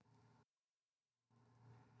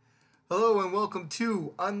Hello and welcome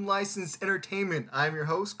to Unlicensed Entertainment. I'm your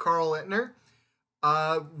host, Carl Ettner.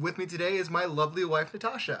 With me today is my lovely wife,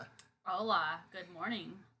 Natasha. Hola, good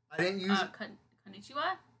morning. I didn't use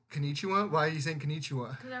Konnichiwa? Konnichiwa? Why are you saying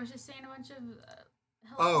Konnichiwa? Because I was just saying a bunch of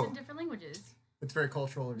hellos in different languages. It's very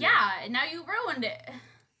cultural of you. Yeah, and now you ruined it.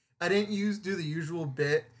 I didn't do the usual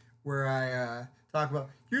bit where I talk about,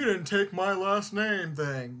 you didn't take my last name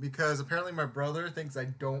thing, because apparently my brother thinks I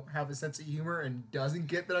don't have a sense of humor and doesn't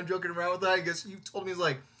get that I'm joking around with that. I guess you told me, he's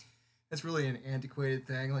like, that's really an antiquated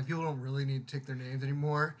thing. Like, people don't really need to take their names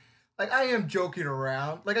anymore. Like, I am joking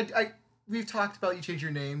around. Like, we've talked about you change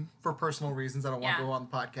your name for personal reasons. I don't want to go on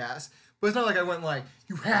the podcast. But it's not like I went like,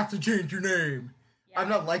 you have to change your name. Yeah. I'm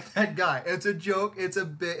not like that guy. It's a joke. It's a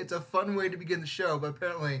bit. It's a fun way to begin the show. But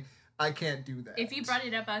apparently, I can't do that. If you brought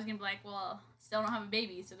it up, I was going to be like, well, still don't have a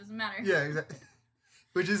baby, so it doesn't matter. Yeah, exactly.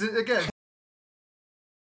 Which is, again,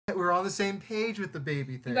 we're on the same page with the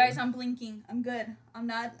baby thing. You guys, I'm blinking. I'm good. I'm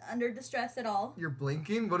not under distress at all. You're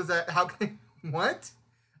blinking? What is that? How can what?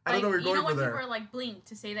 I don't know where you're going for there. You know when people are like blink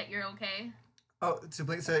to say that you're okay? Oh, to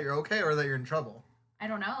blink say that you're okay or that you're in trouble? I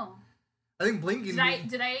don't know. I think blinking.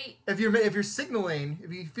 Did I? If you're signaling,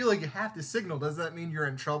 if you feel like you have to signal, does that mean you're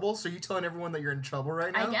in trouble? So you telling everyone that you're in trouble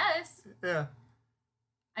right now? I guess. Yeah.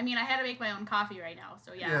 I mean, I had to make my own coffee right now,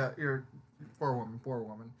 so yeah. Yeah, you're poor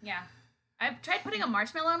woman. Yeah. I've tried putting a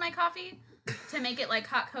marshmallow in my coffee to make it like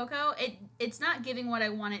hot cocoa. It's not giving what I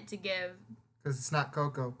want it to give. Because it's not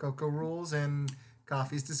cocoa. Cocoa rules and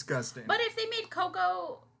coffee's disgusting. But if they made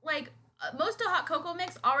cocoa, like, most of hot cocoa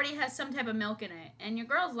mix already has some type of milk in it. And your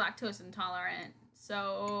girl's lactose intolerant,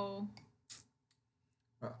 so...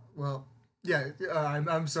 well, yeah,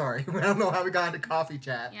 I'm sorry. I don't know how we got into coffee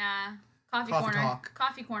chat. Yeah. Coffee corner. Talk.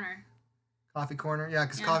 Coffee corner. Coffee corner? Yeah,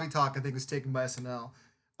 because Coffee Talk, I think, was taken by SNL.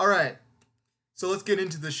 All right. So let's get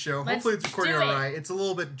into this show. Hopefully it's recording all right. It's a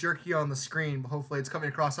little bit jerky on the screen, but hopefully it's coming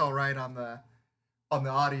across all right on the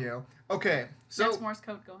audio. Okay. So that's Morse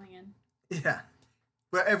code going in. Yeah.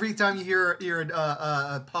 But every time you hear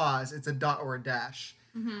a pause, it's a dot or a dash.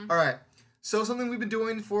 Mm-hmm. All right. So something we've been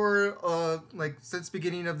doing for since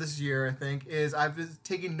beginning of this year, I think, is I've been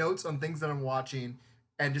taking notes on things that I'm watching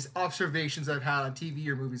and just observations I've had on TV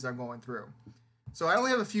or movies I'm going through. So I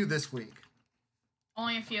only have a few this week.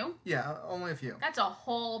 Only a few? Yeah, only a few. That's a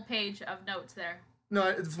whole page of notes there. No,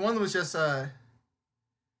 it's one that was just oh,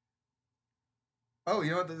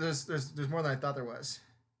 you know what? There's more than I thought there was.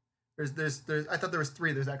 There's I thought there was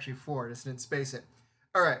 3. There's actually 4. I just didn't space it.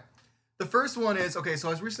 All right. The first one is, okay, so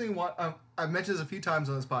I was recently I've mentioned this a few times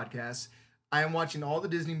on this podcast. I am watching all the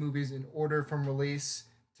Disney movies in order from release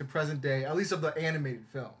to present day, at least of the animated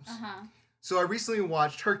films. Uh-huh. So I recently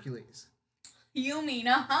watched Hercules. You mean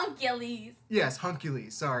a Huncules? Yes,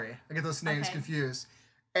 Huncules. Sorry. I get those names confused.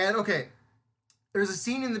 And, okay, there's a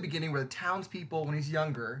scene in the beginning where the townspeople, when he's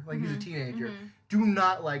younger, like he's a teenager, do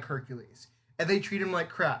not like Hercules. And they treat him like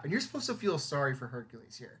crap. And you're supposed to feel sorry for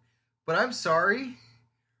Hercules here. But I'm sorry,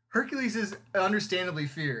 Hercules is understandably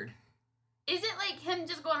feared. Is it like him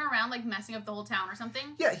just going around like messing up the whole town or something?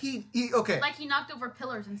 Yeah, he okay. Like he knocked over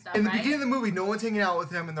pillars and stuff, In the beginning of the movie, no one's hanging out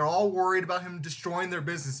with him, and they're all worried about him destroying their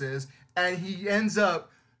businesses, and he ends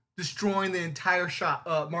up destroying the entire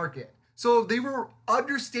market. So they were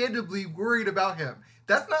understandably worried about him.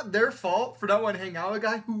 That's not their fault for not wanting to hang out with a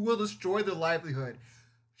guy who will destroy their livelihood.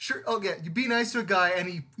 Sure, okay, you be nice to a guy, and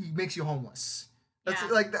he makes you homeless. That's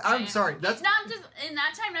I'm sorry. That's not just in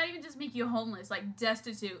that time. Not even just make you homeless, like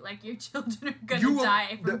destitute. Like your children are gonna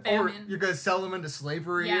die from famine. Or you're gonna sell them into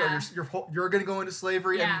slavery, or you're gonna go into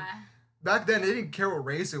slavery. Yeah. I mean, back then, they didn't care what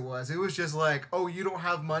race it was. It was just like, oh, you don't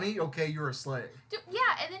have money? Okay, you're a slave. Dude, yeah,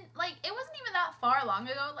 and then like it wasn't even that far long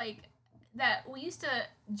ago, like that we used to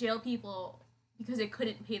jail people because they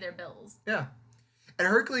couldn't pay their bills. Yeah, and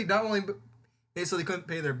Hercules not only so they couldn't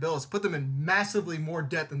pay their bills, put them in massively more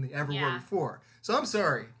debt than they ever were before. So I'm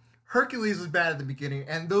sorry. Hercules was bad at the beginning,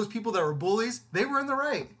 and those people that were bullies, they were in the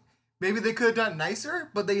right. Maybe they could have done nicer,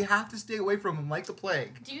 but they have to stay away from him like the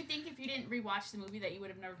plague. Do you think if you didn't rewatch the movie that you would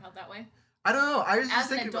have never felt that way? I don't know. I was just as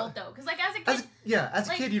thinking an adult, though. Because, like, as a kid... as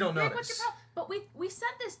a kid, you don't notice. What's your problem? But we said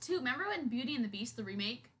this, too. Remember when Beauty and the Beast, the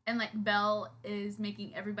remake, and, like, Belle is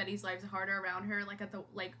making everybody's lives harder around her, like, at the,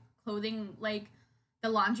 like, clothing, like... The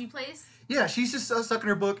laundry place? Yeah, she's just stuck in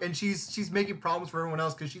her book, and she's making problems for everyone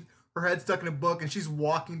else because her head's stuck in a book, and she's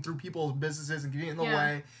walking through people's businesses and getting in the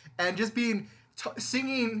way, and just being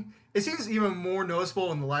singing. It seems even more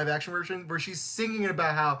noticeable in the live action version where she's singing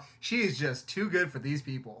about how she is just too good for these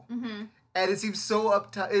people, and it seems so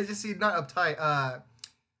uptight. It just seems not uptight.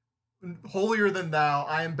 Holier than thou.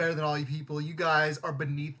 I am better than all you people. You guys are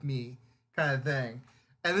beneath me, kind of thing.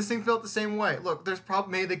 And this thing felt the same way. Look, there's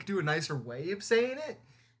probably maybe they could do a nicer way of saying it,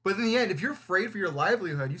 but in the end, if you're afraid for your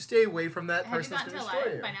livelihood, you stay away from that Have you person that's gotten going to to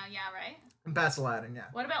destroy Aladdin you. by now? Yeah, right? And past Aladdin, yeah.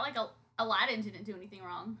 What about, like, Aladdin didn't do anything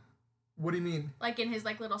wrong? What do you mean? Like, in his,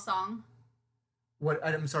 like, little song? What?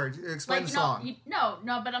 I'm sorry. Explain Like, the song.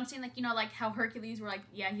 No, but I'm saying, like, like, how Hercules were like,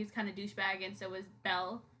 yeah, he was kind of douchebag, and so was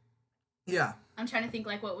Belle. Yeah. I'm trying to think,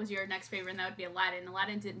 like, what was your next favorite, and that would be Aladdin.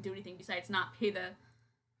 Aladdin didn't do anything besides not pay the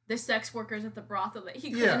sex workers at the brothel that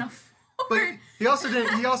he couldn't afford. But he also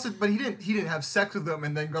didn't. But he didn't have sex with them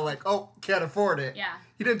and then go like, oh, can't afford it. Yeah.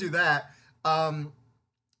 He didn't do that.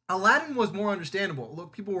 Aladdin was more understandable.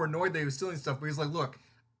 Look, people were annoyed that he was stealing stuff, but he's like, look,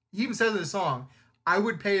 he even says in the song, I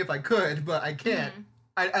would pay if I could, but I can't.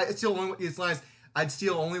 I steal only his lines. I'd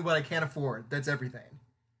steal only what I can't afford. That's everything.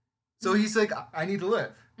 So he's like, I need to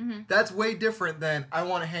live. That's way different than I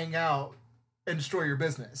want to hang out and destroy your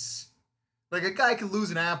business. Like a guy could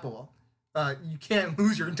lose an apple. You can't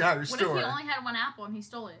lose your entire store. What if he only had one apple and he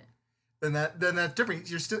stole it? Then that's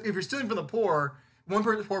different. If you're stealing from the poor,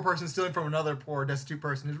 poor person stealing from another poor, destitute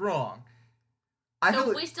person is wrong. So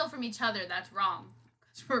if we steal from each other, that's wrong.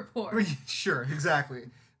 Because we're poor. Sure, exactly.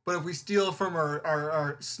 But if we steal from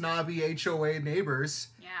our snobby HOA neighbors,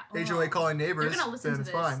 HOA calling neighbors, they're gonna listen then to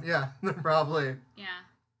it's this. fine. Yeah, probably. Yeah.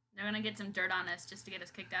 They're gonna get some dirt on us just to get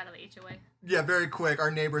us kicked out of the HOA. Yeah, very quick.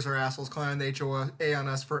 Our neighbors are assholes calling the HOA on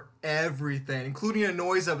us for everything, including a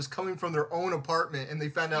noise that was coming from their own apartment, and they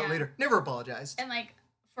found out later. Never apologized. And, like,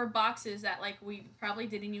 for boxes that, like, we probably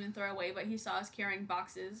didn't even throw away, but he saw us carrying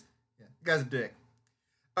boxes. Yeah, the guy's a dick.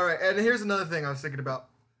 All right, and here's another thing I was thinking about.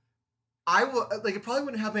 It probably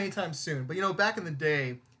wouldn't happen anytime soon, but, back in the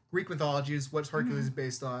day, Greek mythology is what Hercules is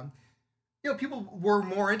based on. People were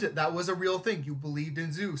more into it. That was a real thing. You believed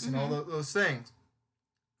in Zeus and all those things.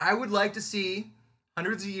 I would like to see,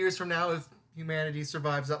 hundreds of years from now, if humanity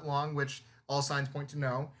survives that long, which all signs point to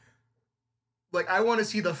no, like, I want to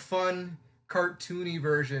see the fun, cartoony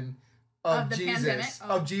version of the Jesus. pandemic?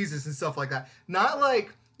 Oh. Of Jesus and stuff like that. Not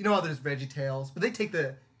like, how there's VeggieTales, but they take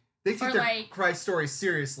their Christ story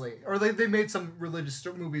seriously. Or they made some religious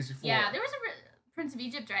movies before. Yeah, there was a Prince of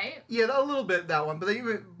Egypt, right? Yeah, a little bit that one, but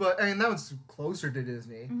that one's closer to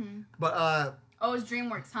Disney. But oh, it's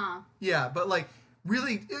DreamWorks, huh? Yeah, but like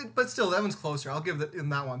really, but still that one's closer. I'll give in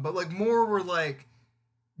that one. But like more where like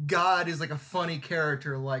God is like a funny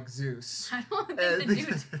character like Zeus. I don't think the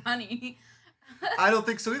dude's funny. I don't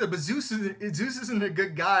think so either. But Zeus isn't a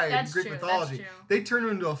good guy in Greek mythology. That's true. They turn him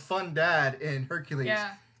into a fun dad in Hercules.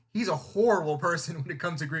 Yeah. He's a horrible person when it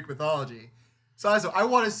comes to Greek mythology. So I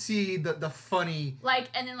want to see the funny, like,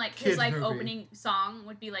 and then like his like movie. opening song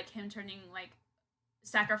would be like him turning like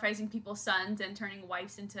sacrificing people's sons and turning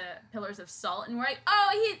wives into pillars of salt, and we're like, oh,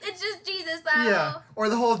 it's just Jesus though. Yeah, or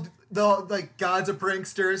the whole like God's a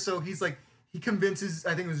prankster, so he's like he convinces,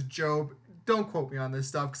 I think it was Job. Don't quote me on this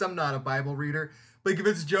stuff because I'm not a Bible reader. But he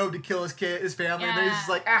convinces Job to kill his family, and then he's just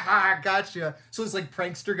like, aha, gotcha. So it's like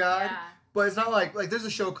prankster God, but it's not like there's a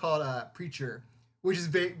show called Preacher, which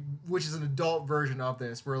is an adult version of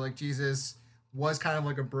this, where like Jesus was kind of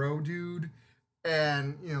like a bro dude,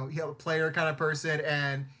 and he had a player kind of person,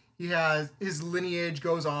 and he has his lineage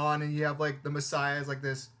goes on, and you have like the Messiah is like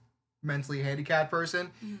this mentally handicapped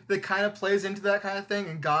person that kind of plays into that kind of thing,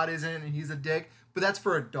 and God isn't, and he's a dick. But that's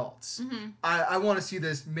for adults. I want to see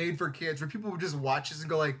this made for kids, where people would just watch this and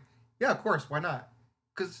go like, yeah, of course, why not?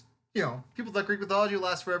 Because people thought Greek mythology would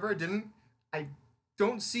last forever. It didn't. I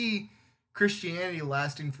don't see Christianity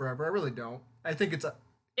lasting forever. I really don't. I think it's a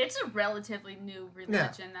relatively new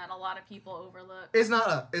religion that a lot of people overlook. It's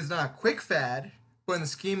not a quick fad, but in the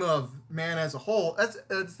scheme of man as a whole, this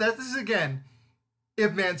is again,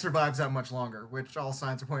 if man survives that much longer, which all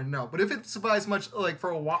signs are pointing to no. But if it survives much like for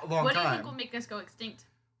a long time, what do you think will make us go extinct?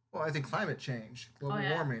 Well, I think climate change, global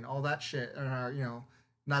warming, all that shit, and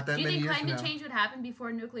not that many years. Do you think climate change would happen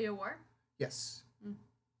before nuclear war? Yes.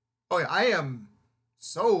 Oh yeah, I am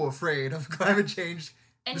so afraid of climate change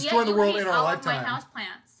and destroying the world in our all lifetime. Of my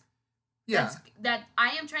houseplants. Yeah. That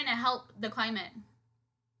I am trying to help the climate.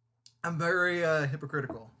 I'm very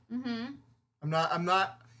hypocritical.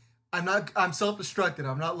 I'm self-destructed.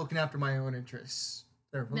 I'm not looking after my own interests.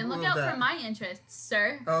 Then look out for my interests,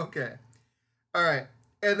 sir. Okay. All right.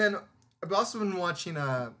 And then I've also been watching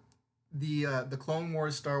the Clone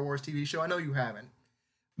Wars Star Wars TV show. I know you haven't.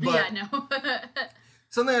 But yeah, no.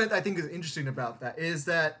 something that I think is interesting about that is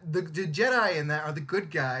that the Jedi in that are the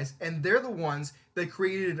good guys, and they're the ones that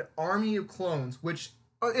created an army of clones, which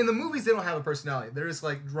in the movies they don't have a personality. They're just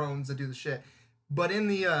like drones that do the shit. But in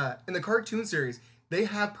the cartoon series, they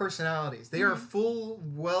have personalities. They are full,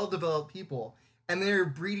 well-developed people, and they're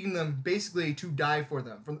breeding them basically to die for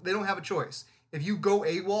them. They don't have a choice. if you go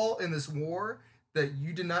AWOL in this war that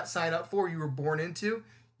you did not sign up for, you were born into,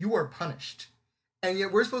 you are punished. And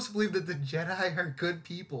yet we're supposed to believe that the Jedi are good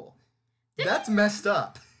people. That's messed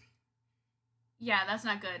up. Yeah, that's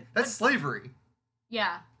not good. That's slavery.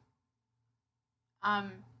 Yeah.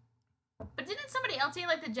 But didn't somebody else say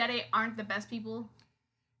like the Jedi aren't the best people?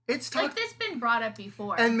 It's like this been brought up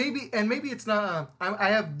before. And maybe it's not. I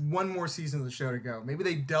have one more season of the show to go. Maybe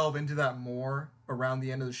they delve into that more around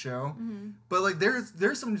the end of the show. Mm-hmm. But like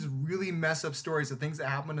there's some just really mess up stories of things that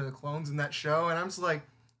happen to the clones in that show, and I'm just like,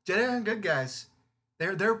 Jedi aren't good guys.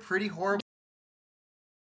 They're pretty horrible.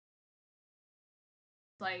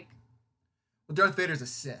 Like, well, Darth Vader's a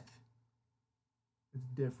Sith. It's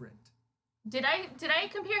different. Did I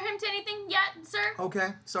compare him to anything yet, sir? Okay,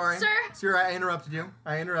 sorry. Sir, I interrupted you.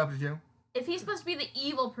 If he's supposed to be the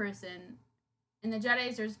evil person, and the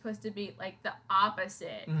Jedis are supposed to be like the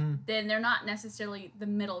opposite, then they're not necessarily the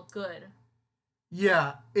middle good.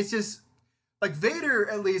 Yeah, it's just like Vader.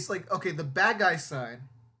 At least, like, okay, the bad guy side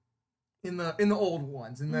in the old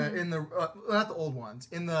ones, in the not the old ones,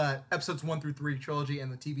 in the episodes 1 through 3 trilogy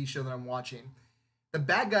and the TV show that I'm watching, the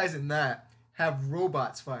bad guys in that have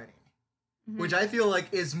robots fighting. Which I feel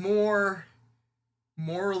like is more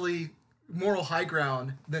moral high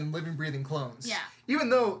ground than living, breathing clones. Yeah. Even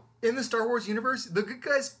though in the Star Wars universe, the good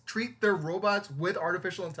guys treat their robots with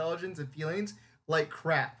artificial intelligence and feelings like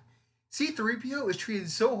crap. C-3PO is treated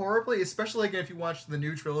so horribly, especially like if you watch the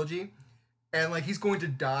new trilogy, and like he's going to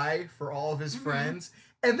die for all of his friends,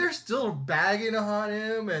 and they're still bagging on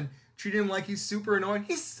him and treating him like he's super annoying.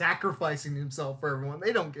 He's sacrificing himself for everyone.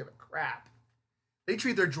 They don't give a crap. They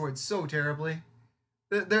treat their droids so terribly.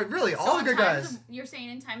 They're really all the good guys. You're saying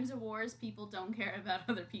in times of wars, people don't care about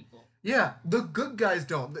other people. Yeah, the good guys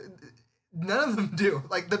don't. None of them do.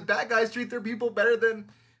 Like, the bad guys treat their people better than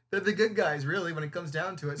the good guys, really, when it comes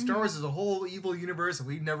down to it. Star Wars is a whole evil universe, and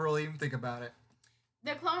we never really even think about it.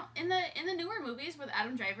 The clone in the newer movies with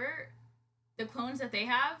Adam Driver, the clones that they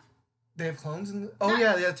have. They have clones in the... Oh,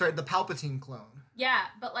 yeah, that's right. The Palpatine clone. Yeah,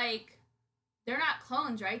 but, like, they're not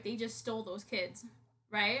clones, right? They just stole those kids,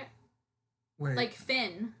 right? Wait. Like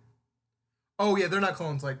Finn. Oh, yeah, they're not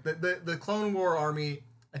clones. Like, the Clone War army,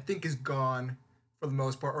 I think, is gone for the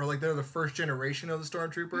most part. Or, like, they're the first generation of the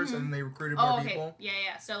Stormtroopers, and they recruited more people.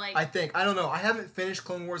 Yeah. So, like... I think. I don't know. I haven't finished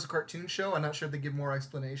Clone Wars, a cartoon show. I'm not sure if they give more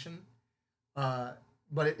explanation.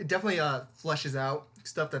 But it definitely fleshes out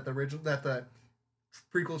stuff that the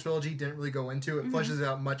prequel trilogy didn't really go into. It fleshes it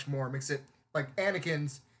out much more. Makes it, like,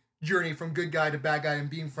 Anakin's journey from good guy to bad guy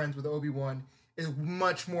and being friends with Obi-Wan is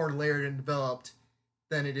much more layered and developed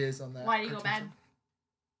than it is on that. Why do you go bad?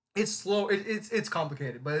 It's slow. It's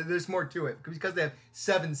complicated, but there's more to it because they have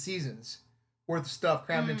 7 seasons worth of stuff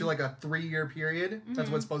crammed into like a 3-year period. That's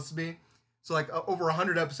what it's supposed to be. So like over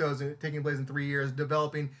 100 episodes taking place in 3 years,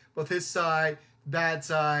 developing both his side, bad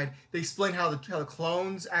side. They explain how the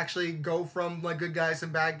clones actually go from like good guys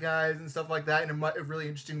and bad guys and stuff like that in a really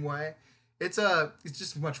interesting way. It's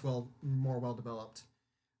just much more well developed.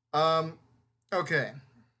 Okay.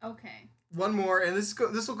 One more, and this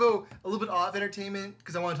will go a little bit off entertainment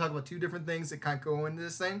because I want to talk about 2 different things that kind of go into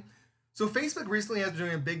this thing. So Facebook recently has been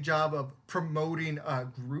doing a big job of promoting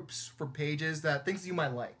groups for pages things you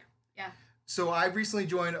might like. Yeah. So I've recently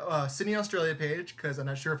joined Sydney Australia page because I'm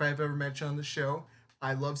not sure if I've ever mentioned on the show.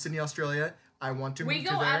 I love Sydney Australia. I want to move to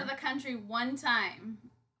there. We go out of the country one time.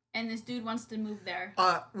 And this dude wants to move there.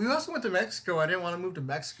 We also went to Mexico. I didn't want to move to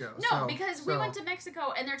Mexico. No, because we went to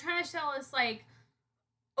Mexico and they're trying to sell us like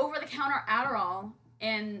over-the-counter Adderall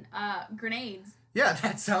and grenades. Yeah,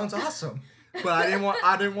 that sounds awesome. But I didn't want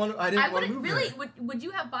to move really, there. Would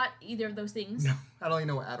you have bought either of those things? No, I don't even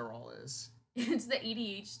know what Adderall is. It's the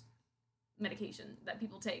ADHD medication that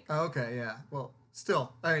people take. Oh, okay, yeah. Well,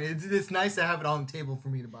 still, I mean, it's nice to have it on the table for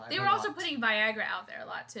me to buy. They were also putting Viagra out there a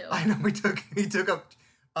lot too. I know he took up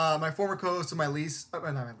my former co-host of my last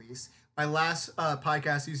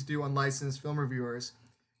podcast I used to do Unlicensed Film Reviewers.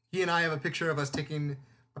 He and I have a picture of us taking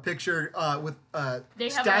a picture with a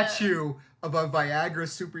statue of a Viagra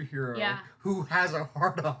superhero who has a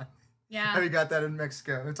heart-on. Yeah. And we got that in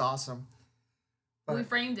Mexico. It's awesome. But we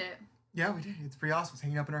framed it. Yeah, we did. It's pretty awesome. It's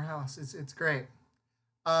hanging up in our house. It's great.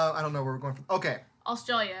 I don't know where we're going from. Okay.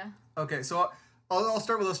 Australia. Okay, so I'll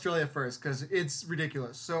start with Australia first because it's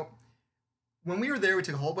ridiculous. So when we were there, we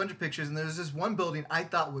took a whole bunch of pictures, and there's this one building I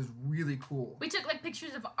thought was really cool. We took like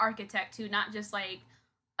pictures of architect too, not just like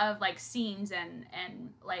of like scenes and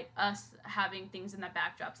like us having things in the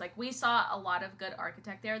backdrops. Like we saw a lot of good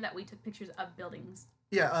architect there that we took pictures of buildings.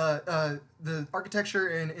 Yeah, the architecture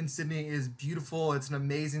in Sydney is beautiful. It's an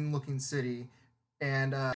amazing looking city,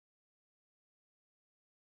 and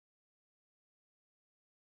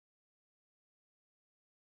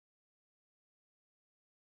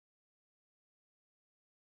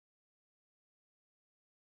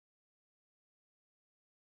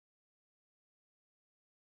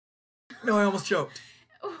No, I almost choked.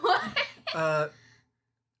 What?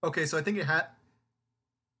 Okay, so I think it has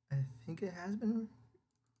been.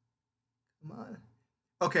 Come on.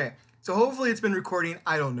 Okay, so hopefully it's been recording.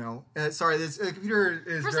 I don't know. Sorry, this computer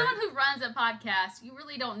is. For someone who runs a podcast, you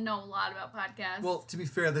really don't know a lot about podcasts. Well, to be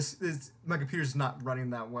fair, my computer's not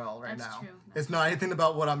running that well right That's now. true. It's not anything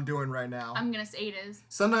about what I'm doing right now. I'm gonna say it is.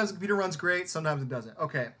 Sometimes the computer runs great, sometimes it doesn't.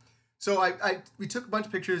 Okay, so we took a bunch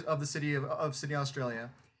of pictures of the city of Sydney, Australia,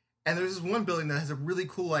 and there's this one building that has a really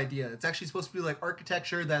cool idea. It's actually supposed to be like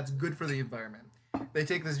architecture that's good for the environment. They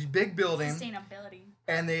take this big building, Sustainability,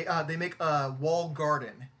 and they make a wall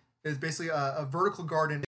garden. It's basically a vertical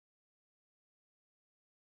garden.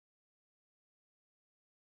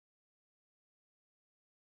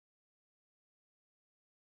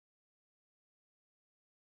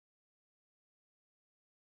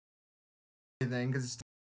 Thing because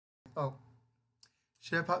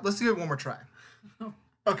let's do it one more try.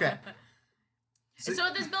 Okay. So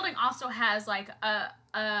this building also has like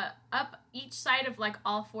up each side of like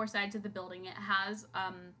all four sides of the building. It has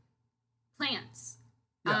plants,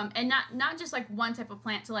 Yeah. and not just like one type of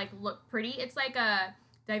plant to like look pretty. It's like a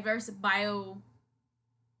diverse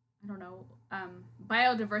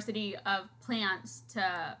biodiversity of plants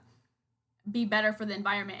to be better for the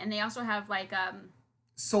environment. And they also have like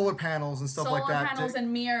solar panels and stuff like that. Solar panels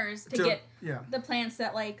and mirrors to get yeah. the plants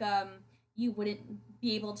that like you wouldn't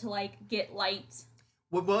be able to like get light.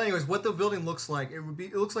 Well, anyways, what the building looks like, it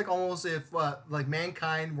looks like almost if like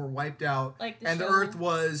mankind were wiped out Like and the Earth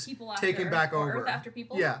was taken back or over. Earth after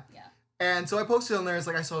people. Yeah. Yeah. And so I posted on there. It's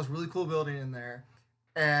like I saw this really cool building in there,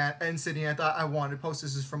 and in Sydney. I thought I wanted to post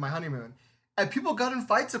this is from my honeymoon, and people got in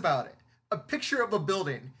fights about it. A picture of a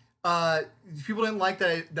building. People didn't like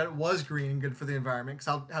that it was green and good for the environment.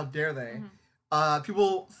 Because how dare they? Mm-hmm.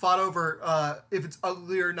 People fought over if it's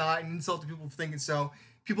ugly or not, and insulted people for thinking so.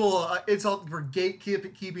 People insult for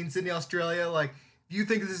gatekeeping Sydney, Australia. Like, if you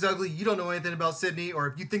think this is ugly, you don't know anything about Sydney, or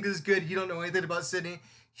if you think this is good, you don't know anything about Sydney.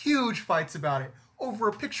 Huge fights about it over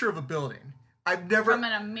a picture of a building. I've never from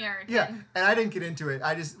an American. Yeah, and I didn't get into it.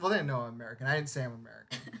 I didn't know I'm American. I didn't say I'm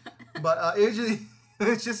American, but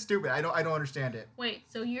it's just stupid. I don't understand it. Wait,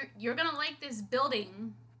 so you're gonna like this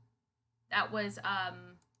building that was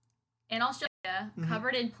in Australia, mm-hmm.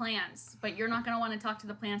 covered in plants, but you're not gonna want to talk to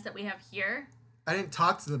the plants that we have here? I didn't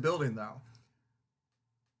talk to the building though.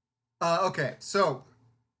 Okay, so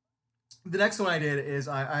the next one I did is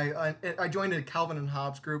I joined a Calvin and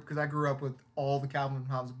Hobbes group because I grew up with all the Calvin and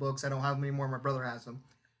Hobbes books. I don't have them anymore. My brother has them.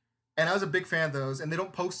 And I was a big fan of those. And they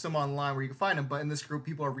don't post them online where you can find them. But in this group,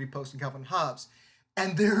 people are reposting Calvin and Hobbes.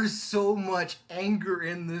 And there's so much anger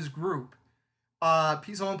in this group.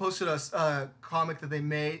 Someone posted a comic that they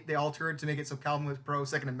made. They altered to make it so Calvin was pro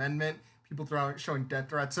Second Amendment. People showing death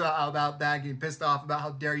threats about that, getting pissed off about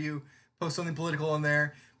how dare you post something political in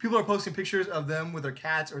there. People are posting pictures of them with their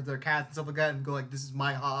cats or their cats and stuff like that and go like, this is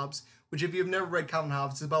my Hobbes. Which if you've never read Calvin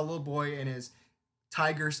Hobbes, it's about a little boy and his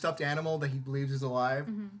tiger stuffed animal that he believes is alive.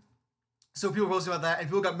 Mm-hmm. So people were posting about that and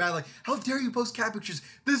people got mad like, how dare you post cat pictures?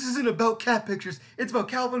 This isn't about cat pictures. It's about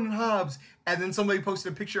Calvin and Hobbes. And then somebody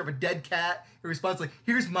posted a picture of a dead cat. In response like,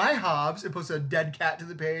 here's my Hobbes, and posted a dead cat to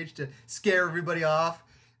the page to scare everybody off.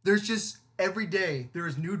 There's just, every day, there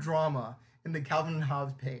is new drama in the Calvin and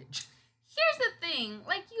Hobbes page. Here's the thing,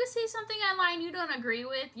 like, you say something online you don't agree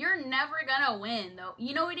with, you're never gonna win, though.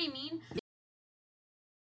 You know what I mean?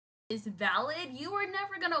 Is valid. You are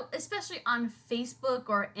never gonna, especially on Facebook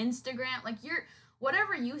or Instagram, like,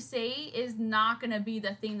 whatever you say is not gonna be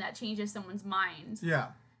the thing that changes someone's mind. Yeah.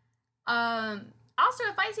 Also,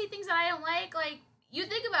 if I see things that I don't like, you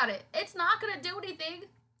think about it. It's not gonna do anything.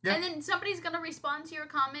 Yeah. And then somebody's gonna respond to your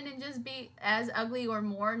comment and just be as ugly or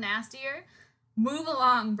more nastier. Move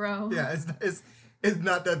along, bro. Yeah, it's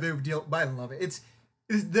not that big of a deal, but I love it. It's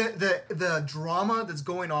the drama that's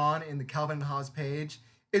going on in the Calvin and Hobbes page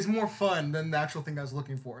is more fun than the actual thing I was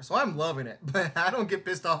looking for. So I'm loving it, but I don't get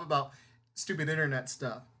pissed off about stupid internet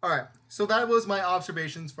stuff. All right, so that was my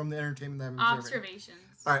observations from the entertainment that I'm observing. Observations.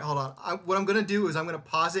 All right, hold on. What I'm gonna do is I'm gonna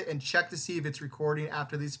pause it and check to see if it's recording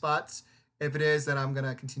after these spots. If it is, then I'm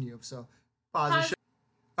gonna continue. So pause the show.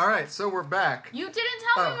 All right, so we're back. You didn't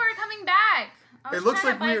tell me we were coming back. It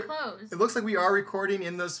looks like we are recording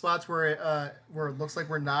in those spots where it looks like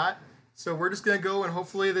we're not. So we're just gonna go and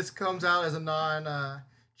hopefully this comes out as a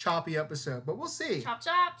choppy episode. But we'll see.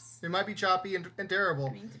 Chops. It might be choppy and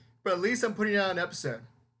terrible, but at least I'm putting out an episode,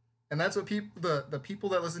 and that's what the people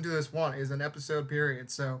that listen to this want is an episode period.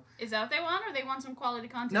 So is that what they want, or they want some quality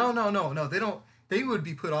content? No. They don't. They would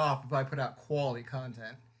be put off if I put out quality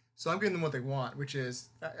content. So I'm giving them what they want, which is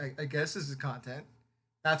I guess this is content.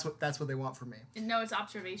 That's what they want from me. No, it's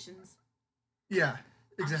observations. Yeah,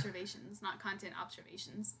 exactly. Observations, not content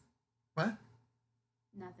observations. What?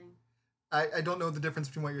 Nothing. I don't know the difference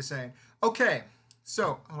between what you're saying. Okay,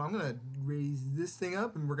 so I'm going to raise this thing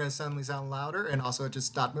up, and we're going to suddenly sound louder, and also it just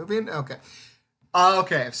stopped moving. Okay.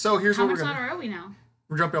 Okay, so here's How what we're much going to... louder are we now?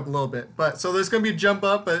 We're jumping up a little bit. But so there's going to be a jump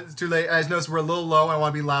up, but it's too late. I just noticed we're a little low. I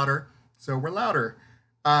want to be louder. So we're louder.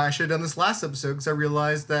 I should have done this last episode because I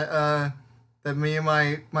realized that that me and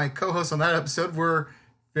my co-hosts on that episode were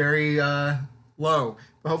very low.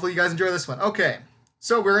 But hopefully you guys enjoy this one. Okay,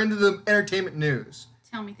 so we're into the entertainment news.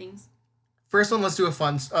 Tell me things. First one, let's do a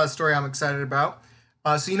fun story I'm excited about.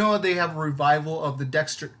 So you know they have a revival of the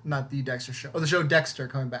Dexter, not the Dexter show, the show Dexter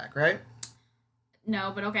coming back, right?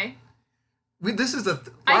 No, but okay. This is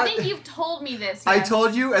I think you've told me this. Yes. I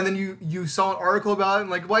told you, and then you saw an article about it,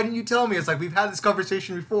 and like, why didn't you tell me? It's like, we've had this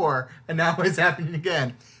conversation before, and now it's happening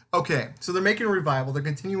again. Okay, so they're making a revival. They're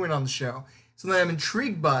continuing on the show. Something I'm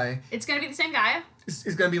intrigued by. It's going to be the same guy? It's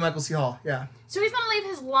going to be Michael C. Hall, yeah. So he's going to leave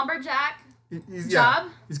his lumberjack job? Yeah,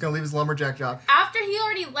 he's going to leave his lumberjack job. After he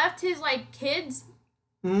already left his, like, kids?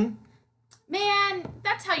 Mm-hmm. Man,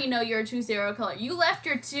 that's how you know you're a true serial killer. You left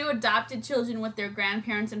your 2 adopted children with their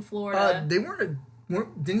grandparents in Florida. They weren't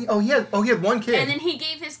didn't he? Oh, he had one kid. And then he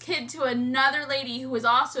gave his kid to another lady who was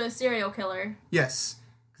also a serial killer. Yes.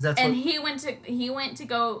 He went to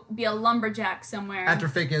go be a lumberjack somewhere. After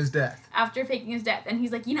faking his death. And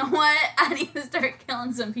he's like, you know what? I need to start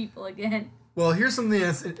killing some people again. Well, here's something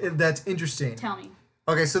that's interesting. Tell me.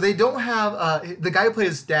 Okay, so they don't have the guy who played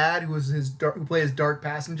his dad, who played his dark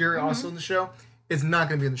passenger, also in the show, is not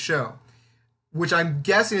going to be in the show, which I'm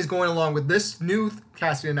guessing is going along with this new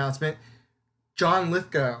casting announcement. John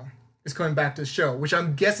Lithgow is coming back to the show, which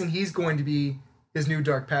I'm guessing he's going to be his new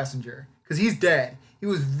dark passenger because he's dead. He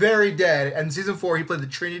was very dead, and in season 4 he played the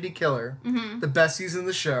Trinity Killer, the best season of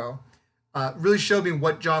the show. Really showed me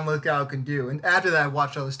what John Lithgow can do, and after that I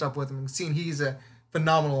watched other stuff with him and seen he's a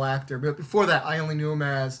phenomenal actor. But before that, I only knew him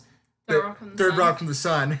as Third Rock from the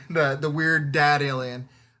Sun, the weird dad alien.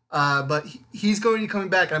 But he's going to be coming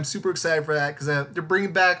back, and I'm super excited for that because they're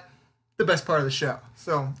bringing back the best part of the show.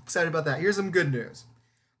 So excited about that. Here's some good news.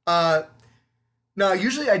 Now,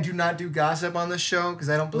 usually I do not do gossip on this show because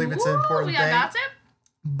I don't believe it's an important thing. We got gossip?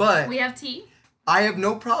 But we have tea? I have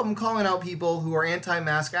no problem calling out people who are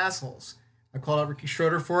anti-mask assholes. I called out Ricky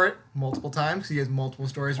Schroeder for it multiple times because he has multiple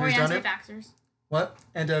stories where he's done it. Anti-vaxxers. What?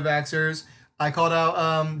 Anti-vaxxers. I called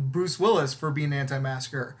out Bruce Willis for being an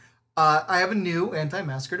anti-masker. I have a new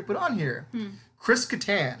anti-masker to put on here. Chris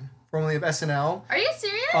Kattan, formerly of SNL. Are you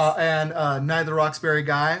serious? And Neither Roxbury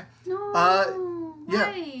guy. No.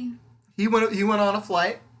 Yeah. Why? He went on a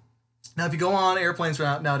flight. Now, if you go on airplanes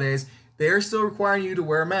nowadays, they are still requiring you to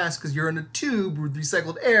wear a mask because you're in a tube with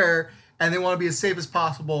recycled air, and they want to be as safe as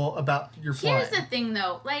possible about your flight. Here's the thing,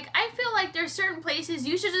 though. Like, I feel like there's certain places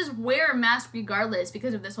you should just wear a mask regardless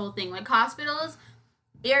because of this whole thing. Like hospitals,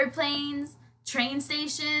 airplanes, train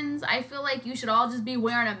stations. I feel like you should all just be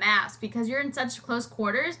wearing a mask because you're in such close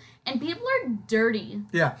quarters and people are dirty.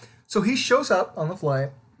 Yeah. So he shows up on the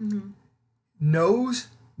flight,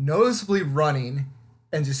 noticeably running,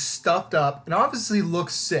 and just stuffed up, and obviously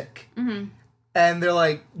looks sick. And they're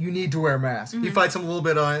like, you need to wear a mask. He fights him a little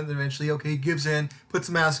bit on it, and eventually, okay, he gives in, puts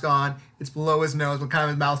the mask on. It's below his nose, but kind of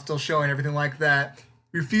his mouth still showing, everything like that.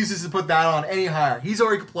 He refuses to put that on any higher. He's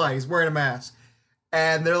already complied. He's wearing a mask.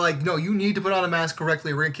 And they're like, no, you need to put on a mask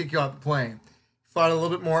correctly. We're going to kick you off the plane. He fought a little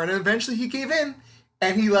bit more, and then eventually he gave in,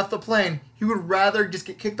 and he left the plane. He would rather just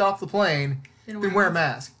get kicked off the plane than wear a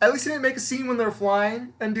mask. At least he didn't make a scene when they're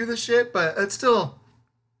flying and do this shit, but it's still,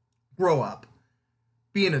 grow up.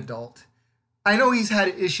 Be an adult. I know he's had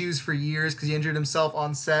issues for years because he injured himself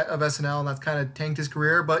on set of SNL, and that's kind of tanked his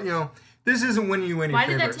career, but, this isn't winning you any favors.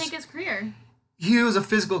 Why did that tank his career? He was a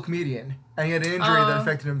physical comedian, and he had an injury that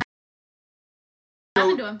affected him. What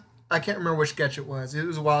happened to him? I can't remember which sketch it was. It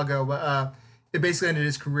was a while ago, but it basically ended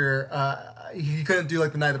his career. He couldn't do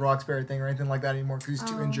like the Night of the Roxbury thing or anything like that anymore because he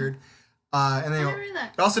was too injured. And then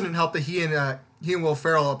it also didn't help that he and Will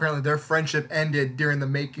Ferrell, apparently their friendship ended during the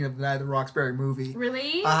making of the Night of the Roxbury movie.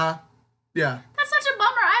 Really? Yeah. That's such a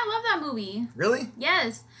bummer. I love that movie. Really?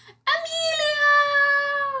 Yes.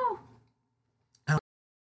 Emilio!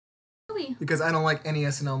 Because I don't like any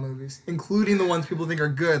SNL movies, including the ones people think are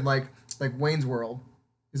good, like Wayne's World.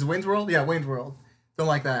 Is it Wayne's World? Yeah, Wayne's World. Don't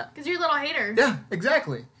like that. Because you're a little hater. Yeah,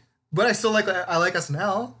 exactly. But I still like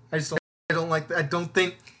SNL. I don't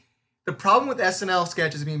think the problem with SNL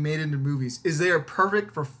sketches being made into movies is they are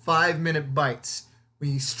perfect for 5-minute bites.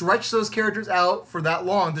 When you stretch those characters out for that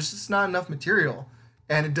long, there's just not enough material,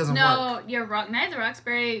 and it doesn't work. No, you're wrong. Night of the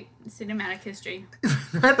Roxbury cinematic history.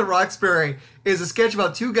 Night of the Roxbury is a sketch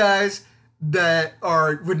about 2 guys that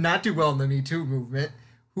would not do well in the Me Too movement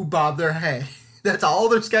who bob their head. That's all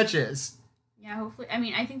their sketch is. Yeah, hopefully. I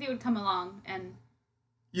mean, I think they would come along and...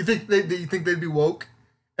 You think they'd be woke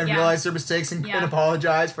and realize their mistakes and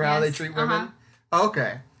apologize for how they treat women?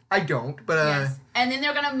 Okay. I don't, but... Yes. And then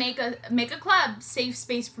they're going to make a club, Safe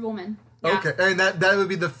Space for Women. Yeah. Okay, and that would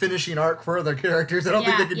be the finishing arc for their characters. I don't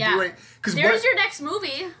think they could do it. There's your next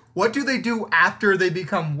movie. What do they do after they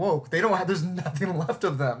become woke? They don't have. There's nothing left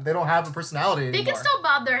of them. They don't have a personality anymore. They can still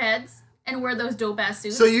bob their heads and wear those dope ass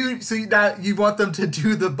suits. So you want them to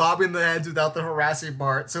do the bobbing the heads without the harassing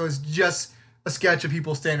part. So it's just a sketch of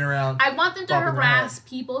people standing around. I want them to harass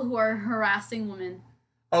people who are harassing women.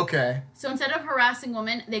 Okay. So instead of harassing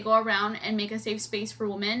women, they go around and make a safe space for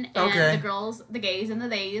women and the girls, the gays, and the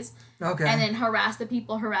theys. Okay. And then harass the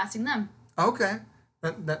people harassing them. Okay.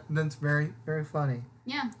 That's very, very funny.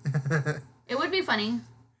 Yeah. It would be funny.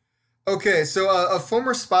 Okay, so a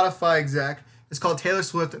former Spotify exec is called Taylor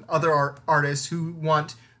Swift and other artists who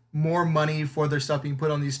want more money for their stuff being put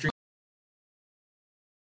on these streams.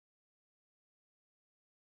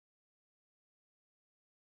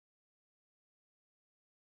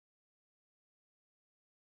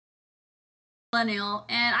 Millennial,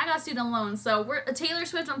 and I got student loans. So Taylor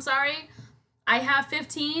Swift, I'm sorry. I have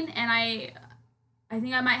 15, and I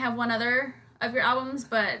think I might have one other of your albums,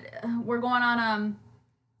 but we're going on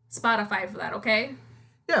Spotify for that, okay?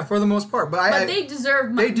 Yeah, for the most part. But they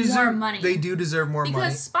deserve more money. They do deserve more money.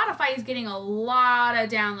 Because Spotify is getting a lot of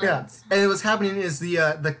downloads. Yeah, and what's happening is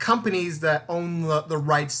the companies that own the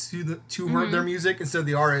rights to their music instead of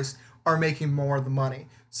the artists are making more of the money.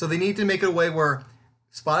 So they need to make it a way where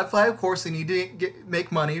Spotify, of course, they need to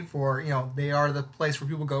make money for, they are the place where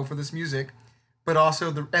people go for this music. But also,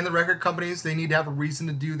 the record companies, they need to have a reason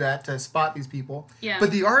to do that, to spot these people. Yeah. But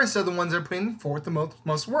the artists are the ones that are putting forth the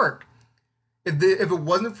most work. If it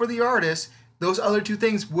wasn't for the artists, those other two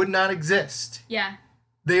things would not exist. Yeah.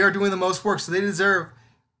 They are doing the most work, so they deserve,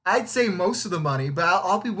 I'd say, most of the money. But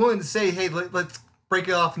I'll be willing to say, hey, let's break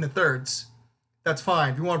it off into thirds. That's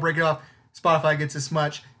fine. If you want to break it off, Spotify gets this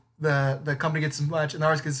much, the company gets this much, and the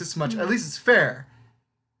artist gets this much. Mm-hmm. At least it's fair.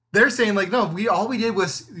 They're saying, no, all we did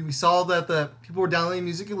was we saw that the people were downloading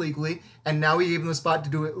music illegally, and now we gave them a spot to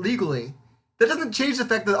do it legally. That doesn't change the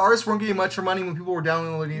fact that the artists weren't getting much for money when people were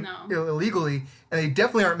downloading illegally, and they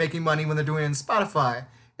definitely aren't making money when they're doing it in Spotify.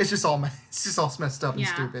 It's just all messed up and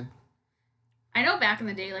stupid. I know back in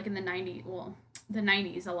the day, in the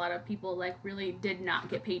 90s, a lot of people, really did not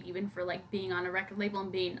get paid even for, being on a record label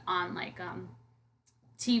and being on,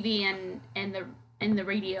 TV and the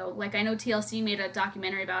radio. I know TLC made a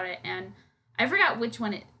documentary about it, and I forgot which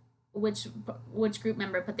group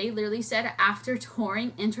member, but they literally said after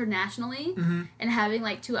touring internationally and having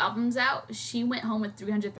 2 albums out, she went home with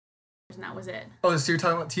 $300,000 and that was it. Oh, so you're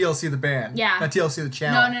talking about TLC the band? Yeah. Not TLC the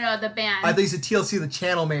channel? No, the band. I think you said TLC the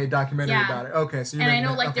channel made a documentary about it. Okay, so you're... And I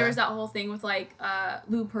know, there was that whole thing with,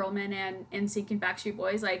 Lou Pearlman and NSYNC and Backstreet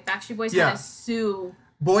Boys. Backstreet Boys had to sue...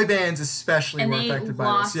 Boy bands especially were affected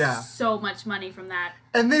by this. Yeah, so much money from that.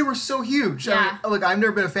 And they were so huge. Yeah. I mean, I've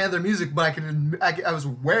never been a fan of their music, but I was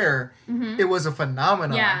aware it was a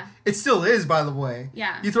phenomenon. Yeah. It still is, by the way.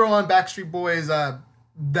 Yeah. You throw on Backstreet Boys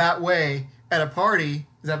That Way at a party.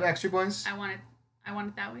 Is that Backstreet Boys? I want it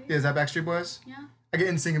that way. Yeah, is that Backstreet Boys? Yeah. I get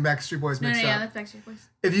NSYNC and Backstreet Boys mixed up. Yeah, that's Backstreet Boys.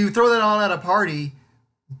 If you throw that on at a party,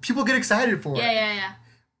 people get excited for it. Yeah.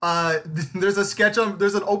 There's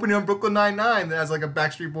an opening on Brooklyn Nine-Nine that has a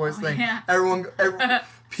Backstreet Boys thing. Yeah.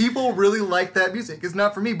 People really like that music. It's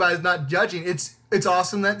not for me, but it's not judging. It's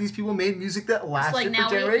awesome that these people made music that lasted for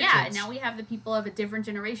generations. Now we have the people of a different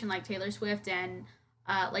generation like Taylor Swift and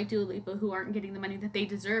Dua Lipa who aren't getting the money that they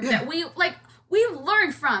deserve. Yeah. That we've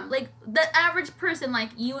learned from. The average person like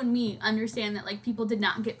you and me understand that people did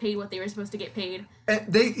not get paid what they were supposed to get paid.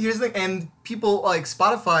 And here's the thing, and people like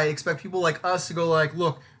Spotify expect people like us to go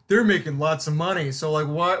look, they're making lots of money, so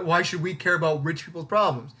why should we care about rich people's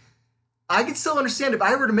problems? I can still understand if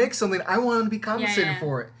I were to make something, I want them to be compensated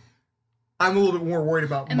for it. I'm a little bit more worried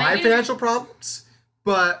about my financial problems,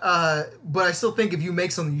 but I still think if you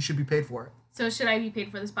make something, you should be paid for it. So should I be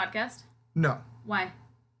paid for this podcast? No. Why?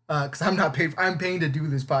 Because I'm not paid. I'm paying to do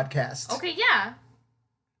this podcast. Okay, yeah,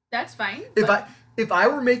 that's fine. If I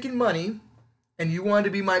were making money, and you wanted to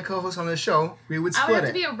be my co-host on this show, we would split it. I would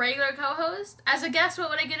have to be a regular co-host. As a guest, what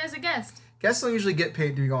would I get as a guest? Guests don't usually get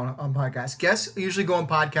paid to go on podcasts. Guests usually go on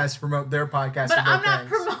podcasts to promote their podcast. But I'm not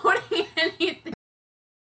promoting anything.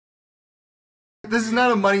 This is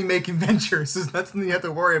not a money-making venture. This is not something you have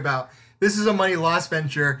to worry about. This is a money-loss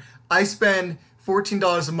venture. I spend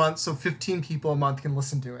 $14 a month, so 15 people a month can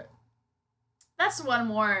listen to it. That's one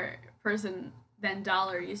more person than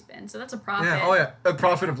dollar you spend. So that's a profit. Yeah, oh yeah, a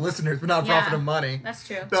profit of listeners, but not a profit of money. That's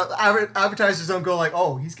true. The advertisers don't go like,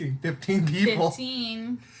 oh, he's getting 15 people.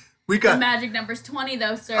 15. We got the magic number's 20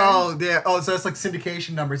 though, sir. Oh yeah. Oh, so that's like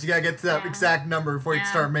syndication numbers. You gotta get to that exact number before you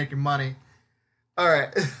start making money. All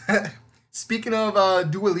right. Speaking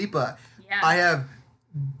of Dua Lipa, I have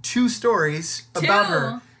 2 stories about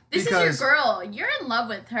her. This is your girl. You're in love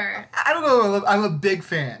with her. I don't know. I'm a big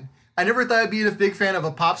fan. I never thought I'd be a big fan of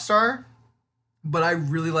a pop star, but I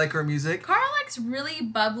really like her music. Cara likes really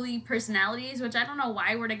bubbly personalities, which I don't know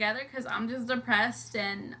why we're together, because I'm just depressed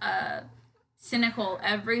and cynical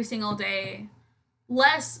every single day.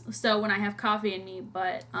 Less so when I have coffee in me,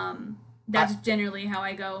 but that's generally how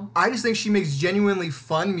I go. I just think she makes genuinely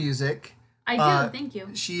fun music. I do, thank you.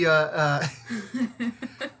 She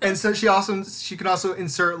and so she can also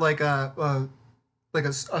insert like a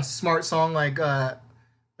smart song like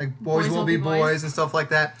Boys Will Be Boys and stuff like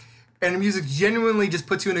that. And the music genuinely just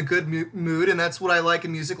puts you in a good mood, and that's what I like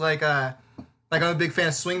in music. Like I'm a big fan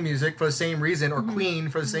of swing music for the same reason, or Queen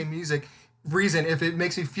for the same reason. If it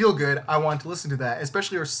makes me feel good, I want to listen to that.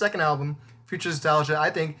 Especially her second album, Future Nostalgia, I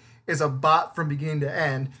think is a bop from beginning to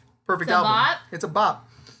end. Perfect album. Bop? It's a bop.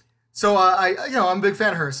 So I'm a big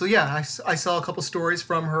fan of her. So yeah, I saw a couple stories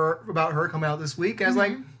from her about her come out this week, and I was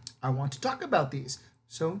like, I want to talk about these.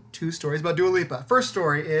 So 2 stories about Dua Lipa. First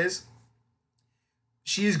story is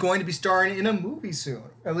she is going to be starring in a movie soon.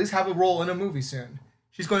 At least have a role in a movie soon.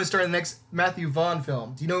 She's going to star in the next Matthew Vaughn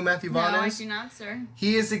film. Do you know who Matthew Vaughn is? No, I do not, sir.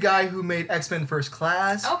 He is the guy who made X-Men First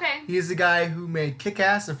Class. Okay. He is the guy who made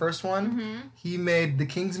Kick-Ass, the first one. Mm-hmm. He made The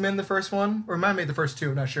Kingsman, the first one. Or might have made the first 2,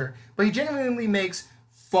 I'm not sure. But he genuinely makes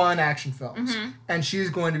fun action films. Mm-hmm. And she's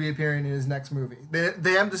going to be appearing in his next movie.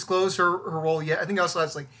 They haven't disclosed her role yet. I think also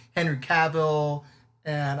has like Henry Cavill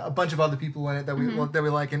and a bunch of other people in it that we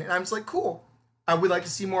like. And I'm just like, cool. I would like to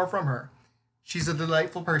see more from her. She's a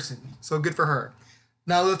delightful person. So good for her.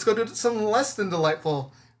 Now let's go to some less than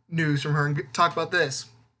delightful news from her and talk about this.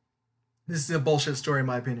 This is a bullshit story in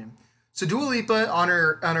my opinion. So Dua Lipa on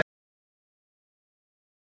her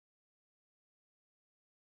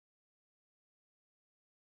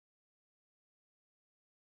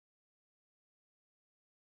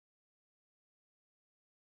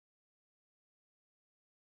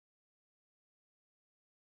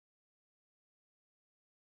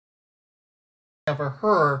for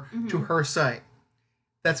her to her site.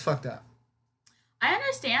 That's fucked up. I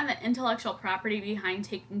understand the intellectual property behind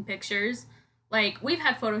taking pictures. Like, we've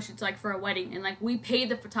had photo shoots, like, for a wedding, and, like, we paid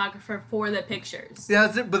the photographer for the pictures. Yeah,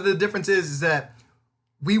 that's it. But the difference is that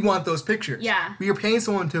we want those pictures. Yeah. We are paying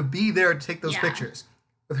someone to be there to take those pictures.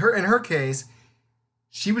 With her, in her case,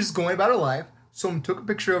 she was just going about her life. Someone took a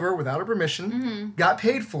picture of her without her permission, got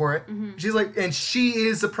paid for it. She's like, and she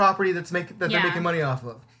is the property they're making money off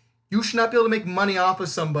of. You should not be able to make money off of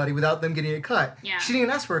somebody without them getting a cut. Yeah. She didn't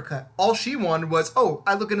ask for a cut. All she wanted was, oh,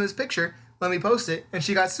 I look into this picture, let me post it, and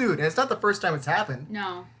she got sued. And it's not the first time it's happened.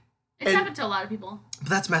 No. It's happened to a lot of people. But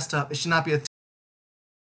that's messed up. It should not be a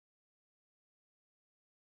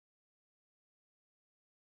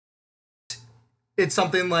It's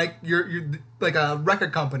something like you're like a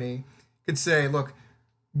record company could say, look,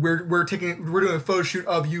 we're doing a photo shoot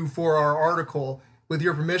of you for our article with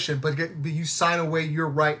your permission, but you sign away your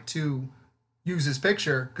right to use this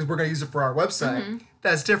picture because we're going to use it for our website.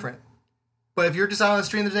 That's different. But if you're just out on the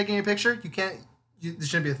street and they're taking a picture, you can't. This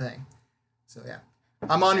shouldn't be a thing. So yeah,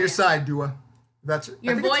 I'm on your side, Dua.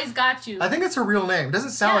 Your boy's got you. I think it's her real name. It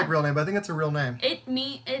doesn't sound like real name, but I think it's her real name.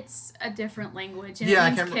 It's a different language. And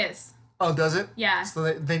it means kiss. Oh, does it? Yeah.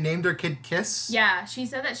 So they named her kid Kiss? Yeah, she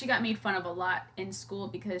said that she got made fun of a lot in school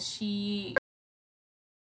because she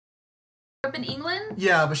grew up in England.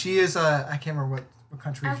 Yeah, but she is, I can't remember what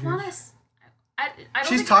country she is. I don't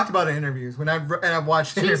She's talked about it in interviews when I've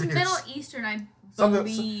watched interviews. She's Middle Eastern, I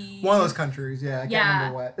believe. One of those countries, yeah. I can't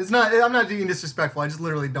remember what. It's not. I'm not being disrespectful. I just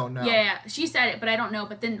literally don't know. Yeah. She said it, but I don't know.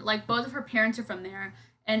 But then, like, both of her parents are from there,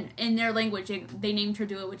 and in their language, they named her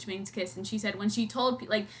Dua, which means kiss. And she said when she told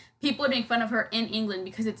people would make fun of her in England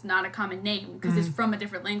because it's not a common name because it's from a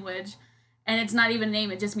different language, and it's not even a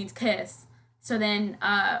name. It just means kiss. So then,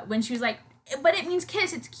 when she was like, but it means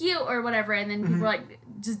kiss, it's cute or whatever, and then people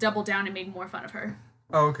just doubled down and made more fun of her.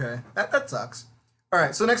 Oh, okay. That sucks. All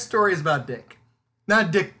right, so next story is about Dick.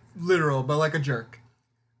 Not Dick literal, but like a jerk.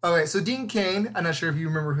 Okay, so Dean Cain, I'm not sure if you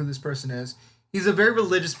remember who this person is. He's a very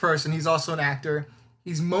religious person. He's also an actor.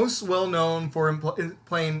 He's most well known for him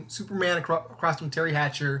playing Superman across from Terry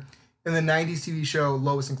Hatcher in the 90s TV show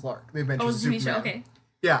Lois and Clark. The Adventures of Superman. TV show, okay.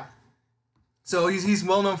 Yeah. So he's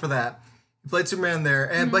well known for that. He played Superman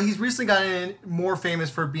there, but he's recently gotten more famous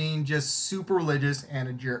for being just super religious and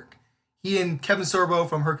a jerk. he and Kevin Sorbo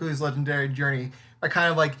from Hercules Legendary Journey are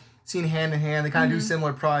kind of like seen hand in hand. They kind of do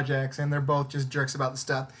similar projects, and they're both just jerks about the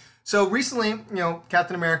stuff. So recently,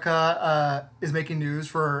 Captain America is making news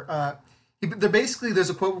for. There's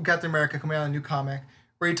a quote from Captain America coming out in a new comic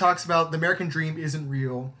where he talks about the American dream isn't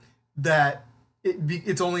real, that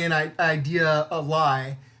it's only an idea, a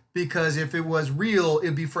lie, because if it was real,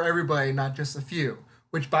 it'd be for everybody, not just a few.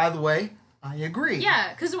 Which, by the way, I agree.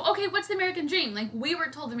 Yeah, because, okay, what's the American dream? Like, we were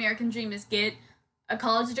told the American dream is get a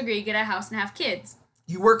college degree, get a house, and have kids.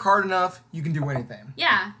 You work hard enough, you can do anything.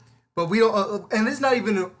 Yeah. But we don't, and it's not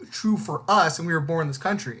even true for us, and we were born in this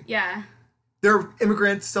country. Yeah. There are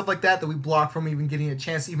immigrants, stuff like that we block from even getting a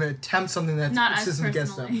chance to even attempt something that's not system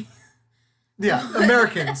against them. Yeah,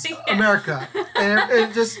 Americans, yeah. America, and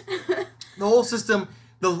it just the whole system.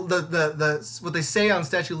 The what they say on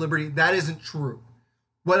Statue of Liberty, that isn't true.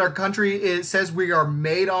 What our country says we are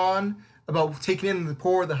made on, about taking in the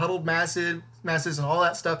poor, the huddled masses, and all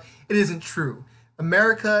that stuff, it isn't true.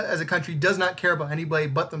 America as a country does not care about anybody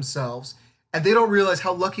but themselves, and they don't realize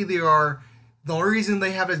how lucky they are. The only reason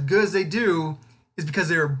they have as good as they do is because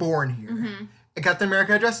they were born here. Mm-hmm. And Captain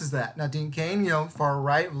America addresses that. Now, Dean Cain, far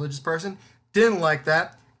right, religious person, didn't like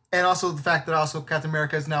that. And also the fact that also Captain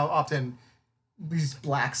America is now often, he's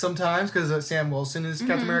black sometimes because Sam Wilson is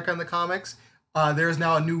Captain America in the comics. There's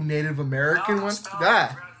now a new Native American one.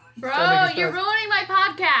 Yeah. Bro, you're ruining my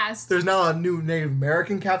podcast. There's now a new Native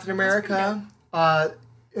American Captain America. And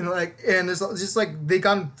it's just like they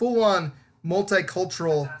gone full on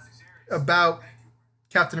multicultural about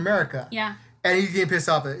Captain America. Yeah. And he's getting pissed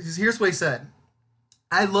off at it. Here's what he said.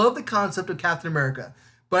 I love the concept of Captain America,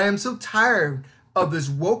 but I am so tired of this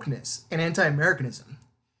wokeness and anti-Americanism.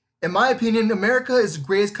 In my opinion, America is the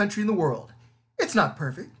greatest country in the world. It's not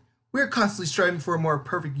perfect. We are constantly striving for a more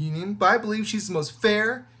perfect union, but I believe she's the most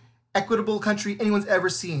fair, equitable country anyone's ever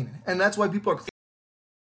seen. And that's why people are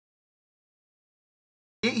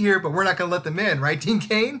here, but we're not going to let them in, right, Dean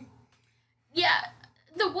Cain? Yeah.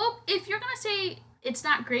 The woke, if you're going to say it's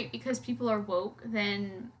not great because people are woke,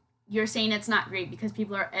 then you're saying it's not great because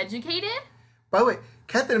people are educated? By the way,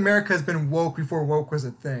 Captain America has been woke before woke was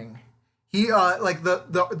a thing.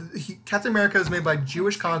 Captain America was made by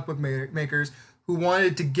Jewish comic book makers who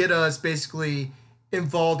wanted to get us basically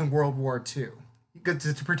involved in World War II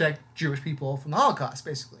to protect Jewish people from the Holocaust,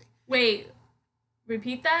 basically. Wait,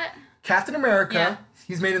 repeat that? Captain America,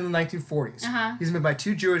 he's made in the 1940s. Uh-huh. He's made by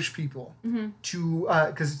two Jewish people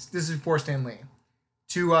because this is before Stan Lee,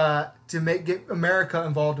 to get America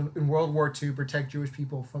involved in World War II, protect Jewish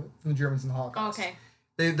people from the Germans in the Holocaust. Okay.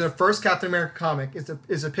 The first Captain America comic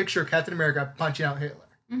is a picture of Captain America punching out Hitler.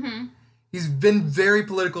 Mm-hmm. He's been very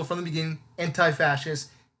political from the beginning, anti-fascist,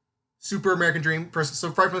 super American dream person. So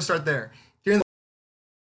right from the start there,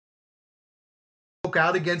 spoke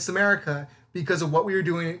out against America because of what we were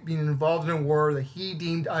doing, being involved in a war that he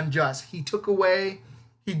deemed unjust. He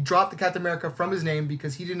dropped the Captain America from his name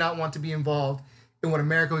because he did not want to be involved in what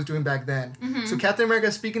America was doing back then. Mm-hmm. So Captain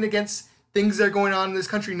America speaking against things that are going on in this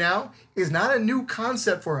country now is not a new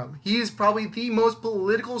concept for him. He is probably the most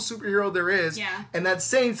political superhero there is. Yeah. And that's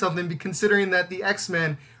saying something, considering that the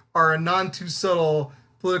X-Men are a non-too-subtle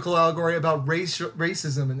political allegory about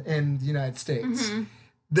racism in the United States. Mm-hmm.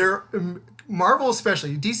 They're Marvel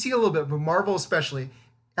especially, DC a little bit, but Marvel especially,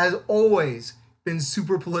 has always been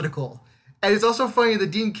super political. And it's also funny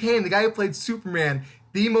that Dean Cain, the guy who played Superman,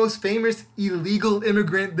 the most famous illegal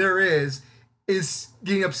immigrant there is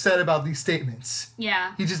getting upset about these statements.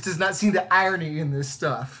 Yeah. He just does not see the irony in this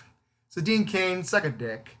stuff. So Dean Cain, suck a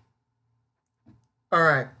dick. All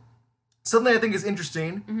right. Something I think is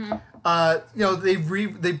interesting.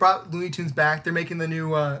 Mm-hmm. They brought Looney Tunes back. They're making the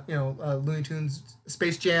new Looney Tunes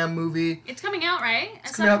Space Jam movie. It's coming out, right?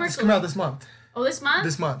 It's coming out this month. Oh, this month?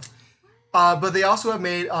 This month. But they also have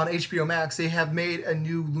made on HBO Max. They have made a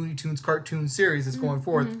new Looney Tunes cartoon series that's going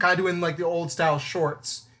forward, kind of doing like the old style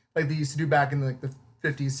shorts like they used to do back in the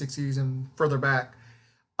 50s, 60s, and further back.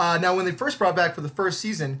 Now, when they first brought back for the first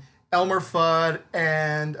season, Elmer Fudd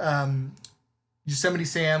and Yosemite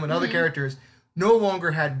Sam and other characters no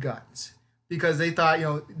longer had guns because they thought,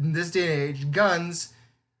 in this day and age, guns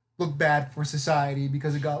look bad for society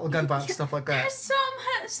because of gun violence, stuff like that. There's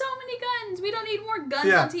so many guns. We don't need more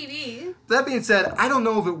guns on TV. That being said, I don't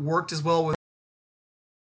know if it worked as well with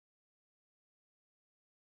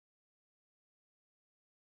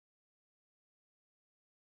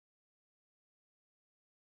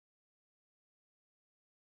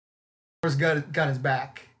his gun is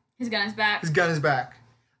back. His gun is back. His gun is back.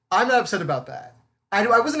 I'm not upset about that. I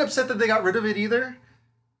wasn't upset that they got rid of it either,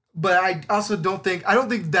 but I also don't think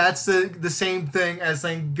that's the same thing as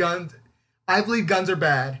saying guns. I believe guns are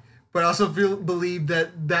bad, but I also believe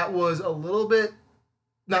that was a little bit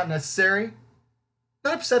not necessary.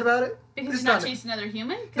 Not upset about it. Because he's not chasing another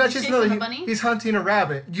human? Not chasing another bunny? He's hunting a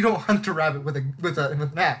rabbit. You don't hunt a rabbit with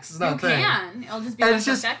an axe. It's not a thing. You can. It'll just be less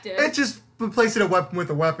effective. It's just replacing a weapon with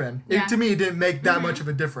a weapon. Yeah. To me, it didn't make that much of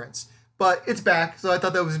a difference. But it's back, so I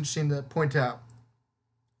thought that was interesting to point out.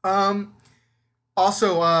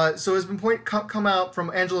 Also, so it's been come out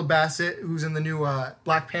from Angela Bassett, who's in the new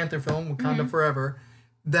Black Panther film, Wakanda Forever,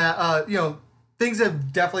 that, things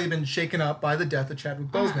have definitely been shaken up by the death of Chadwick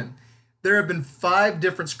Boseman. There have been 5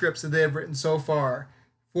 different scripts that they have written so far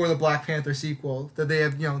for the Black Panther sequel that they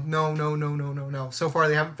have, no. So far,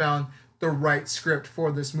 they haven't found the right script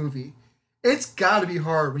for this movie. It's got to be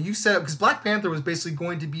hard when you set up, because Black Panther was basically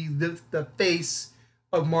going to be the face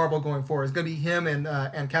of Marvel going forward. It's going to be him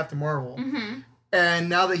and Captain Marvel. Mm-hmm. And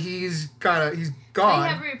now that he's gone. Do they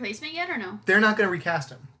have a replacement yet or no? They're not going to recast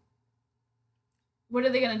him. What are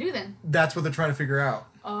they going to do then? That's what they're trying to figure out.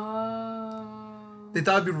 They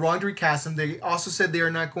thought it'd be wrong to recast him. They also said they are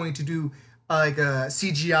not going to do like a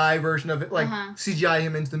CGI version of it, CGI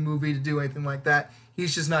him into the movie to do anything like that.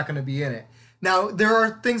 He's just not going to be in it. Now, there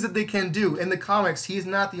are things that they can do. In the comics, he's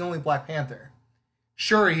not the only Black Panther.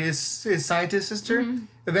 Shuri, his scientist sister,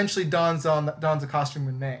 eventually dons a costume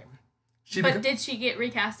and name. Did she get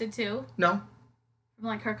recasted too? No. From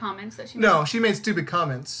like her comments that she made? No, she made stupid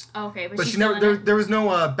comments. Oh, okay, but she never. There was no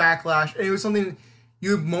backlash. And it was something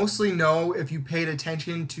you would mostly know if you paid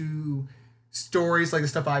attention to stories like the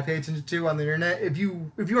stuff I pay attention to on the internet. If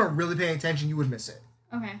you weren't really paying attention, you would miss it.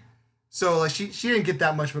 Okay. So like she didn't get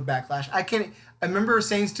that much of a backlash. I remember her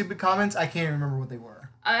saying stupid comments. I can't even remember what they were.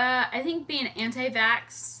 I think being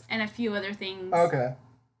anti-vax and a few other things. Okay.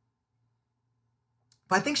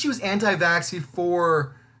 But I think she was anti-vax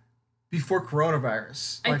before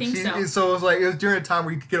coronavirus. I think so. So it was during a time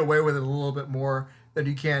where you could get away with it a little bit more than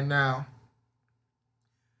you can now.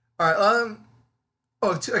 All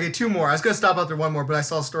right. 2 more. I was gonna stop after 1 more, but I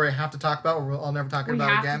saw a story I have to talk about, or I'll never talk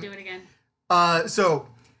about it again. We have to do it again. So,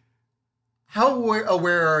 how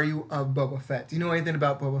aware are you of Boba Fett? Do you know anything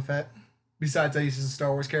about Boba Fett besides that he's a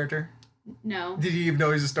Star Wars character? No. Did you even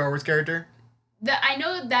know he's a Star Wars character? I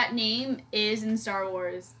know that name is in Star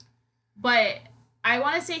Wars, but I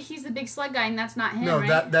want to say he's the big slug guy, and that's not him. No,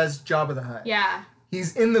 right? that's Jabba the Hutt. Yeah.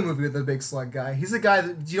 He's in the movie with the big slug guy. He's the guy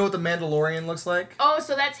that... Do you know what the Mandalorian looks like? Oh,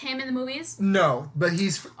 so that's him in the movies? No, but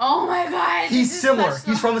he's... Oh my god! He's similar.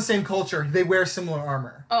 He's from the same culture. They wear similar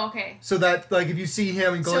armor. Oh, okay. So that, like, if you see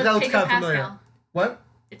him and go, that looks kind of familiar. What?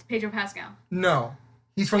 It's Pedro Pascal. No.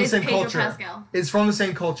 He's from the same culture. Pascal. It's from the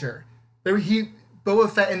same culture.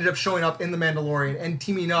 Boba Fett ended up showing up in The Mandalorian and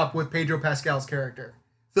teaming up with Pedro Pascal's character.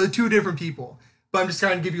 So they're 2 different people. But I'm just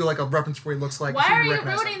trying to give you, like, a reference for what he looks like. Why are you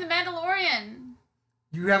ruining The Mandalorian?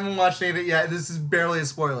 You haven't watched any of it yet. This is barely a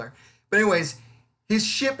spoiler. But anyways, his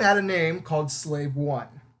ship had a name called Slave One.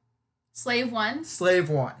 Slave One? Slave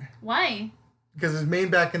One. Why? Because it was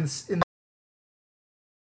made back in Star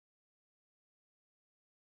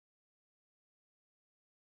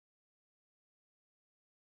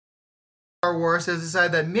Wars has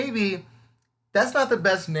decided that maybe that's not the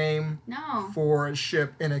best name for a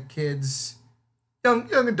ship in a kid's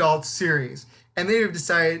young adult series. And they have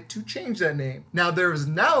decided to change that name. Now, there is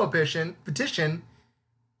now a petition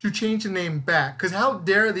to change the name back. Because how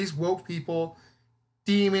dare these woke people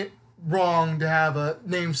deem it wrong to have a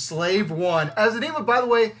name Slave One as the name of, by the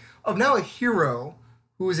way, of now a hero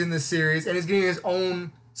who is in this series and is getting his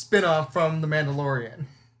own spin-off from The Mandalorian.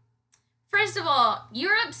 First of all,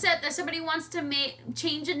 you're upset that somebody wants to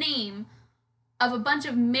change a name of a bunch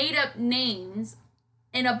of made-up names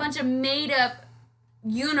and a bunch of made-up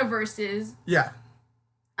universes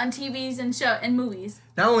on TVs and movies.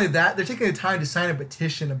 Not only that, they're taking the time to sign a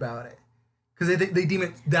petition about it because they deem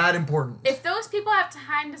it that important. If those people have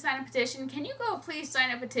time to sign a petition, can you go please sign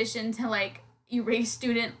a petition to like erase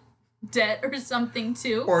student debt or something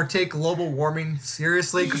too? Or take global warming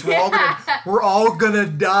seriously because we're all gonna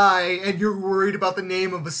die and you're worried about the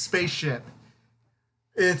name of a spaceship.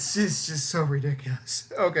 It's just so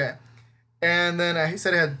ridiculous. Okay. And then I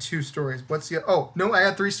said I had 2 stories. What's the... Oh, no, I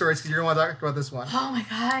had 3 stories because you're going to want to talk about this one. Oh, my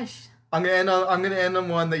gosh. I'm going to end on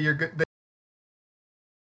one that you're good...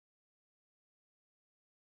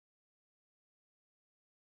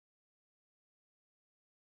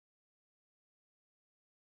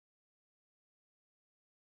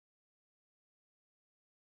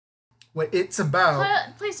 What it's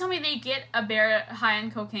about... Please tell me they get a bear high on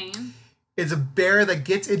cocaine. It's a bear that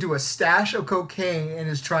gets into a stash of cocaine and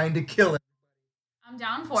is trying to kill it. I'm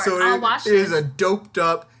down for it. I'll watch this. It is a doped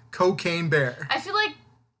up cocaine bear. I feel like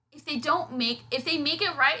if they make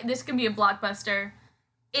it right, this can be a blockbuster.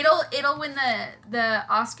 It'll win the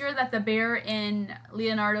Oscar that the bear in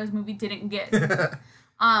Leonardo's movie didn't get.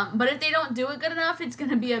 But if they don't do it good enough, it's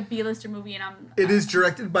gonna be a B-lister movie, and It is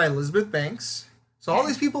directed by Elizabeth Banks. So all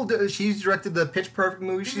these people, she's directed the Pitch Perfect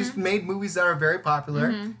movie. She's made movies that are very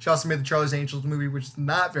popular. She also made the Charlie's Angels movie, which is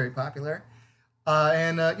not very popular.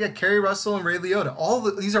 Kerry Russell and Ray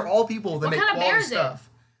Liotta. These are all people that make quality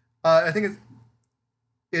stuff. I think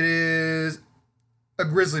it is a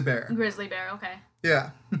grizzly bear. Grizzly bear, okay.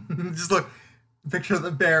 Yeah. Just look, picture of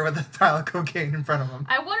the bear with a pile of cocaine in front of him.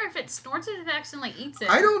 I wonder if it snorts it, if it accidentally eats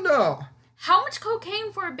it. I don't know. How much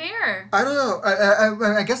cocaine for a bear? I don't know.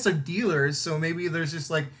 I guess they're dealers, so maybe there's just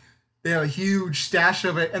like they have a huge stash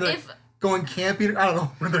of it, and they're going camping. I don't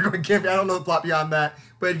know where they're going camping. I don't know the plot beyond that,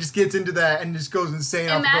 but it just gets into that and just goes insane.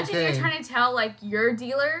 Imagine you're trying to tell like your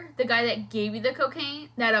dealer, the guy that gave you the cocaine,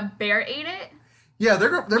 that a bear ate it. Yeah,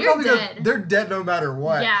 they're probably they're dead no matter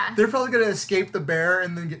what. Yeah, they're probably gonna escape the bear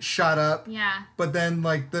and then get shot up. Yeah, but then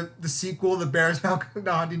like the sequel, the bear's now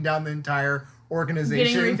hunting down the entire organization,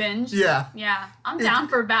 getting revenge. Yeah, I'm down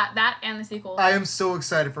for that and the sequel. I am so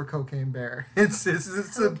excited for Cocaine Bear. It's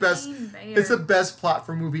the best. Bear. It's the best plot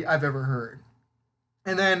for a movie I've ever heard.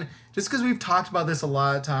 And then just because we've talked about this a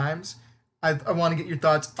lot of times, I want to get your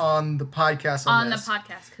thoughts on the podcast on this. The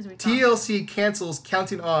podcast because we TLC cancels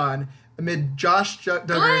Counting On amid Josh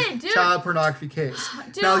Duggar's child pornography case.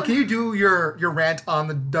 Dude. Now, can you do your rant on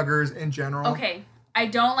the Duggars in general? Okay. I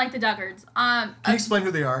don't like the Duggards. Can you explain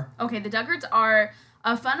who they are? Okay, the Duggards are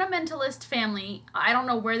a fundamentalist family. I don't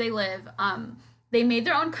know where they live. They made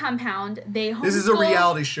their own compound. This is a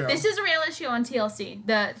reality show. This is a reality show on TLC,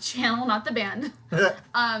 the channel, not the band.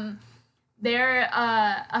 They're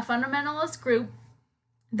a fundamentalist group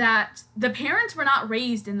that the parents were not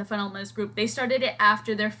raised in the fundamentalist group. They started it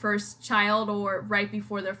after their first child or right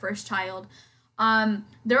before their first child.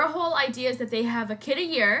 Their whole idea is that they have a kid a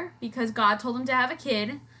year because God told them to have a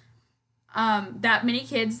kid, that many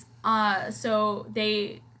kids. So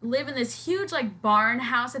they live in this huge like barn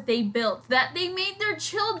house that they built, that they made their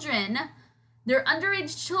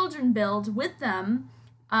underage children build with them.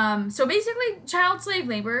 So basically child slave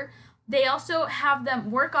labor. They also have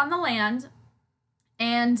them work on the land,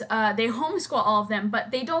 and they homeschool all of them, but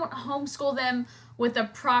they don't homeschool them with a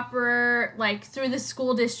proper, like, through the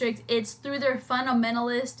school district. It's through their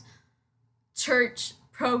fundamentalist church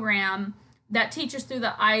program that teaches through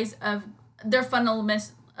the eyes of their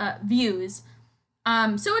fundamentalist views.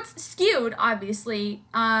 So it's skewed, obviously.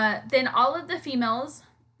 Then all of the females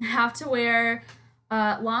have to wear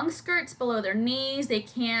long skirts below their knees. They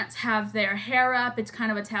can't have their hair up. It's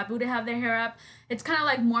kind of a taboo to have their hair up. It's kind of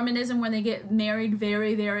like Mormonism where they get married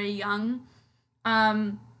very, very young.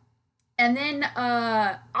 And then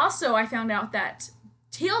also I found out that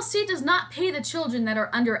TLC does not pay the children that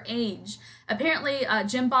are underage. Apparently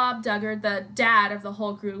Jim Bob Duggar, the dad of the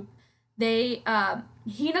whole group, he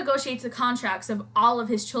negotiates the contracts of all of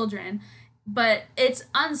his children, but it's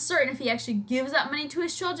uncertain if he actually gives that money to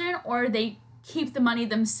his children or they keep the money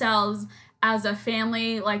themselves as a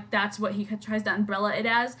family. Like, that's what he tries to umbrella it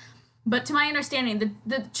as. But to my understanding,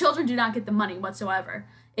 the children do not get the money whatsoever.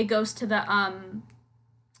 It goes to the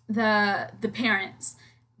parents.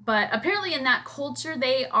 But apparently in that culture,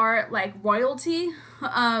 they are like royalty.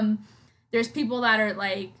 There's people that are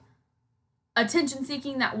like attention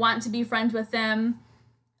seeking that want to be friends with them.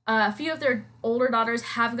 A few of their older daughters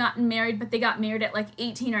have gotten married, but they got married at like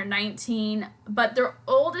 18 or 19. But their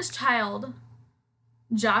oldest child,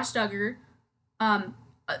 Josh Duggar,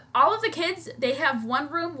 all of the kids, they have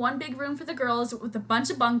one big room for the girls with a bunch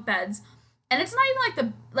of bunk beds. And it's not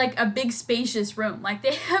even like a big spacious room. Like,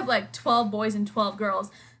 they have like 12 boys and 12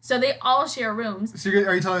 girls. So they all share rooms. So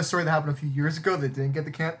are you telling a story that happened a few years ago that didn't get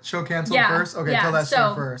the show canceled first? Okay, tell that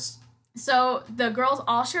story first. So the girls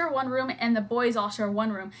all share one room and the boys all share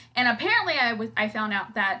one room. And apparently I found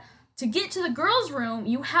out that to get to the girls' room,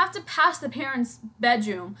 you have to pass the parents'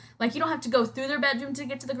 bedroom. Like, you don't have to go through their bedroom to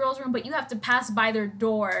get to the girls' room, but you have to pass by their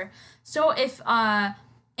door. So if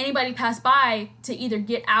anybody passed by to either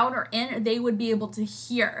get out or in, they would be able to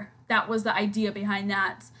hear. That was the idea behind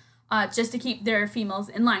that, just to keep their females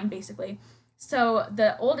in line, basically. So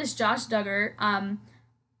the oldest, Josh Duggar,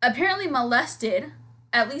 apparently molested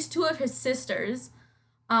at least two of his sisters.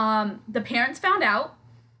 The parents found out,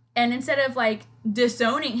 and instead of like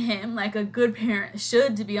disowning him like a good parent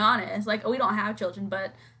should, to be honest, like, we don't have children,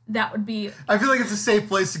 but that would be, I feel like it's a safe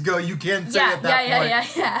place to go. You can't say at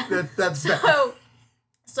that point. That's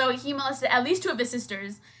so he molested at least two of his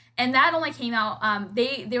sisters, and that only came out.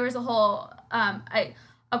 There was a whole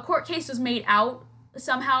a court case was made out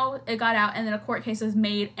somehow. It got out, and then a court case was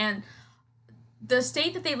made, and the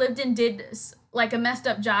state that they lived in did like a messed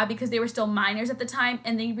up job because they were still minors at the time,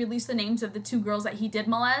 and they released the names of the 2 girls that he did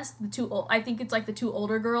molest. I think it's like the 2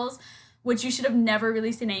 older girls, which you should have never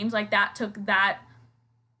released the names. Like that took that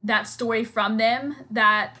story from them,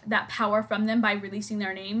 that power from them by releasing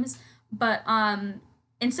their names. But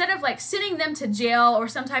instead of like sending them to jail or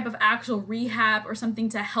some type of actual rehab or something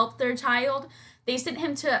to help their child, they sent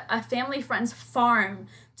him to a family friend's farm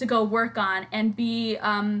to go work on and be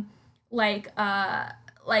like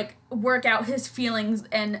work out his feelings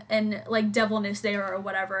and like devilness there or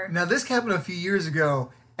whatever. Now this happened a few years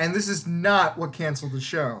ago, and this is not what canceled the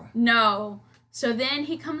show. No. So then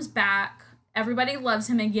he comes back. Everybody loves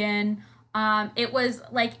him again. It was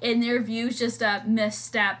like in their views just a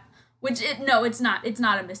misstep, it's not. It's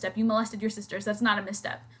not a misstep. You molested your sisters. That's not a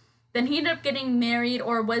misstep. Then he ended up getting married,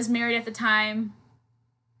 or was married at the time,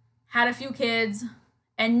 had a few kids,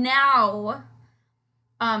 and now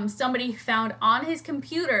somebody found on his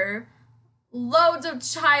computer loads of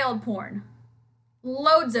child porn.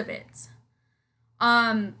 Loads of it.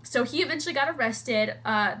 So he eventually got arrested.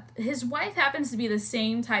 His wife happens to be the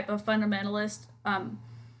same type of fundamentalist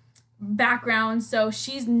background, so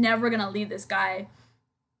she's never gonna leave this guy.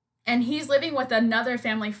 And he's living with another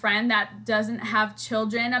family friend that doesn't have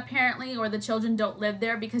children, apparently, or the children don't live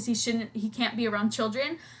there because he can't be around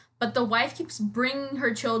children. But the wife keeps bringing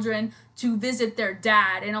her children to visit their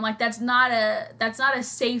dad, and I'm like, that's not a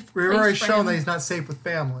safe place. We've already for shown him. that he's not safe with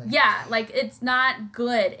family. Yeah, like it's not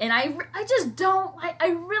good, and I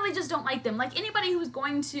really just don't like them. Like anybody who's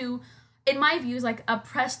going to, in my views, like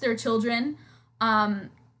oppress their children,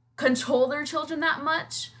 control their children that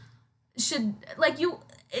much, should like you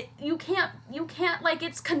can't like,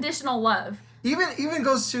 it's conditional love. Even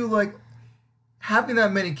goes to like, having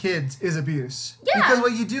that many kids is abuse. Yeah. Because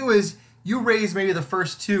what you do is you raise maybe the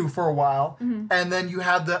first 2 for a while, and then you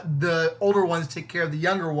have the older ones take care of the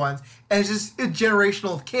younger ones, and it's just a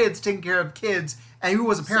generational of kids taking care of kids. And you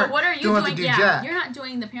as a parent, so what are you don't doing? have to do Yeah, jack. you're not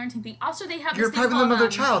doing the parenting thing. Also, they have You're this thing priving them called, of their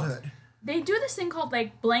childhood. They do this thing called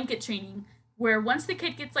like blanket training, where once the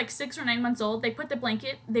kid gets like 6 or 9 months old, they put the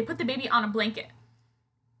baby on a blanket.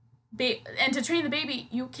 And to train the baby,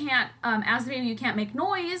 you can't, as the baby, you can't make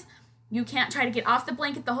noise. You can't try to get off the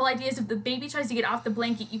blanket. The whole idea is if the baby tries to get off the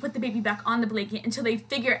blanket, you put the baby back on the blanket until they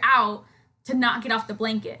figure out to not get off the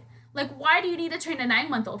blanket. Like, why do you need to train a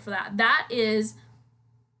 9-month-old for that? That is,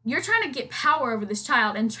 you're trying to get power over this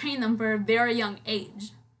child and train them for a very young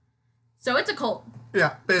age. So it's a cult.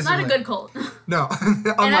 Yeah, basically. It's not a good cult. No.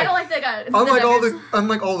 And I don't like that guy.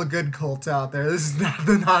 Unlike all the good cults out there, this is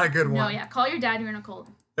not a good one. No, yeah. Call your dad, you're in a cult.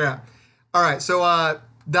 Yeah. All right, so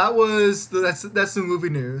that's the movie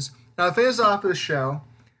news. Now, to finish off the show,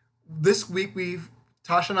 this week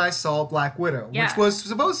Tasha and I saw Black Widow, which was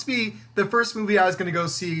supposed to be the first movie I was going to go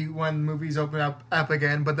see when movies open up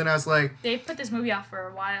again, but then I was like... They put this movie off for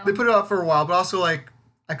a while. They put it off for a while, but also, like,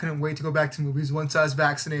 I couldn't wait to go back to movies once I was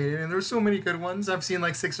vaccinated, and there's so many good ones. I've seen,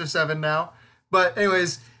 like, 6 or 7 now. But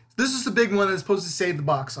anyways, this is the big one that's supposed to save the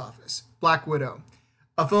box office. Black Widow.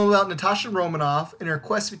 A film about Natasha Romanoff in her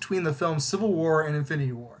quest between the films Civil War and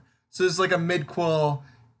Infinity War. So it's like a midquel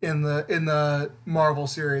in the Marvel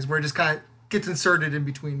series where it just kind of gets inserted in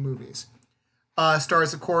between movies.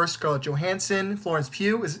 Stars, of course, Scarlett Johansson, Florence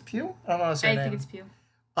Pugh. Is it Pugh? I don't know how to say her name. I think it's Pugh.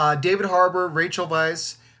 David Harbour, Rachel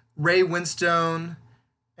Weisz, Ray Winstone,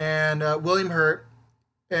 and William Hurt.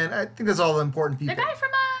 And I think that's all the important people. The guy from,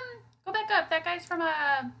 go back up. That guy's from,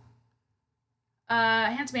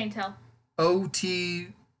 Handmaid's Tale. O.T.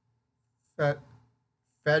 Fed.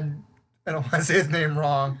 I don't want to say his name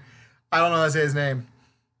wrong. I don't know how to say his name.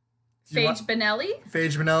 Phage Benelli?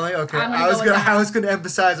 Phage Benelli? Okay. I was gonna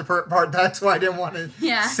emphasize the part. That's why I didn't want to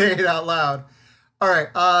say it out loud. All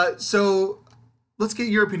right. So let's get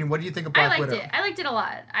your opinion. What do you think of Black Widow? I liked it a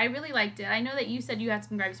lot. I really liked it. I know that you said you had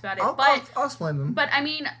some gripes about it. I'll explain them. But I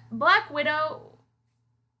mean, Black Widow,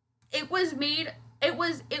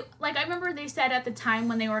 like, I remember they said at the time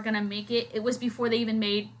when they were gonna make it, it was before they even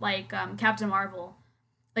made, like, Captain Marvel.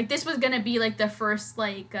 Like, this was gonna be, like, the first,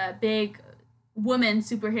 like, big woman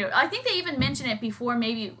superhero. I think they even mentioned it before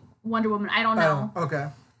maybe Wonder Woman. I don't know. Oh, okay.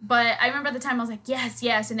 But I remember at the time I was like,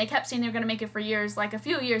 yes, and they kept saying they were gonna make it for years, like a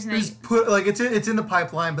few years, and it's in the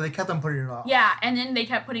pipeline, but they kept on putting it off. Yeah, and then they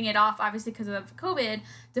kept putting it off, obviously because of COVID,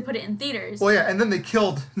 to put it in theaters. Well, yeah, and then they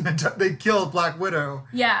killed Black Widow.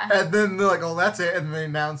 Yeah. And then they're like, oh, that's it, and then they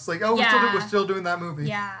announced like, oh, we're still doing that movie.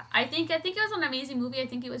 Yeah, I think it was an amazing movie. I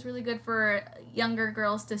think it was really good for younger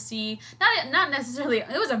girls to see. Not necessarily.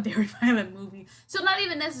 It was a very violent movie, so not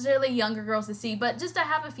even necessarily younger girls to see, but just to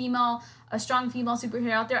have a strong female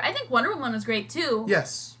superhero out there. I think Wonder Woman was great too.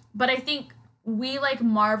 Yes. But I think we like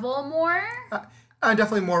Marvel more. I'm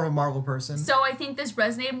definitely more of a Marvel person. So I think this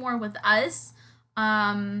resonated more with us.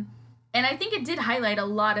 And I think it did highlight a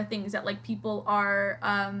lot of things that like people are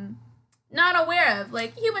not aware of,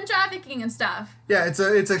 like human trafficking and stuff. Yeah, it's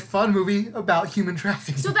a fun movie about human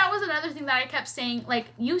trafficking. So that was another thing that I kept saying. Like,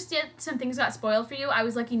 you said some things got spoiled for you. I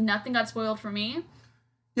was lucky nothing got spoiled for me.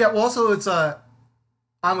 Yeah, well, also it's I'm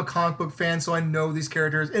a comic book fan, so I know these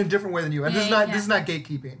characters in a different way than you. And this is not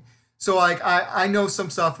gatekeeping. So like I know some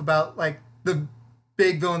stuff about like the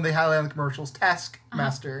big villain they highlight on the commercials,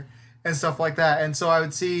 Taskmaster, and stuff like that. And so I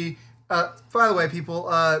would see. By the way, people,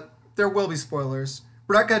 there will be spoilers.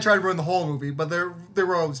 We're not gonna try to ruin the whole movie, but there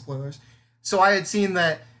will be spoilers. So I had seen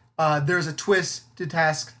that there's a twist to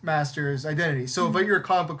Taskmaster's identity. So if you're a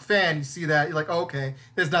comic book fan, you see that you're like, oh, okay,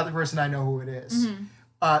 that's not the person I know who it is.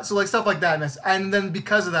 So like stuff like that, and then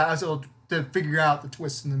because of that, I was able to figure out the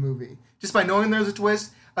twist in the movie. Just by knowing there's a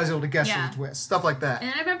twist, I was able to guess there's a twist. Stuff like that.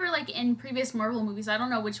 And I remember like in previous Marvel movies, I don't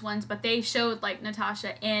know which ones, but they showed like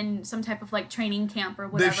Natasha in some type of like training camp or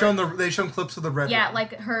whatever. They've shown clips of the Red Yeah, Room.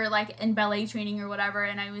 like her like in ballet training or whatever,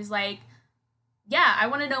 and I was like, yeah, I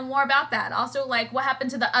want to know more about that. Also, like, what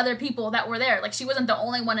happened to the other people that were there? Like, she wasn't the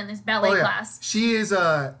only one in this ballet class. She is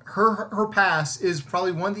her past is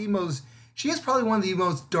probably one of the most. She has probably one of the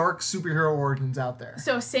most dark superhero origins out there.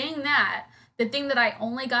 So saying that, the thing that I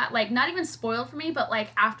only got, like, not even spoiled for me, but, like,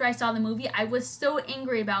 after I saw the movie, I was so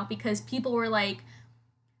angry about because people were like,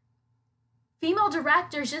 female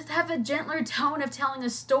directors just have a gentler tone of telling a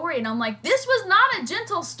story. And I'm like, this was not a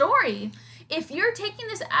gentle story. If you're taking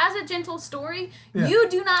this as a gentle story, you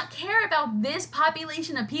do not care about this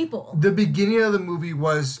population of people. The beginning of the movie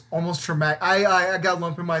was almost traumatic. I got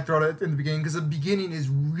lump in my throat in the beginning because the beginning is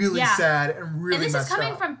really sad and really messed up. And this is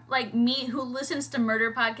coming from, like, me who listens to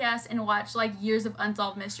murder podcasts and watch, like, years of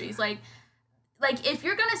Unsolved Mysteries. Like if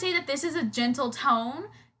you're going to say that this is a gentle tone,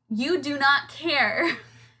 you do not care.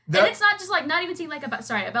 And it's not just, like, not even saying, like,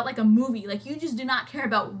 about, like, a movie. Like, you just do not care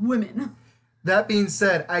about women. That being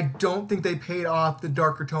said, I don't think they paid off the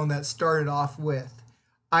darker tone that started off with.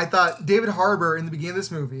 I thought David Harbour in the beginning of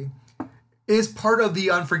this movie is part of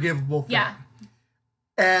the unforgivable thing. Yeah.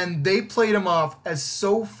 And they played him off as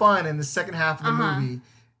so fun in the second half of the movie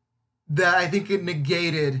that I think it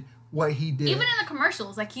negated what he did. Even in the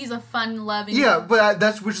commercials, like he's a fun-loving... Yeah,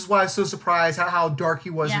 but which is why I was so surprised how dark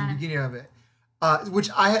he was in the beginning of it. Which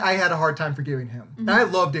I had a hard time forgiving him. And I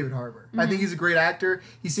love David Harbour. I think he's a great actor.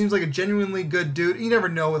 He seems like a genuinely good dude. You never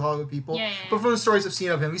know with Hollywood people. But from the stories I've seen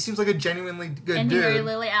of him, he seems like a genuinely good dude. And he married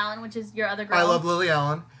Lily Allen, which is your other girl. I love Lily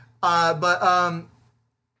Allen. But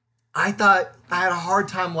I thought I had a hard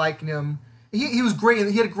time liking him. He was great.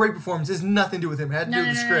 He had a great performance. It has nothing to do with him. It had to do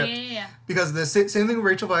with the script. Because of the same thing with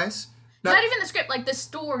Rachel Weisz. Not even the script, like the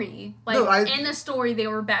story. Like, in the story, they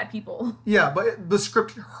were bad people. Yeah, but the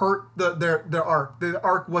script hurt their arc. The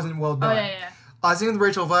arc wasn't well done. Oh, yeah. Same with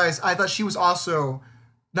Rachel Weisz. I thought she was also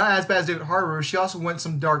not as bad as David Harbour. She also went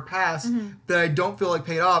some dark paths that I don't feel like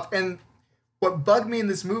paid off. And what bugged me in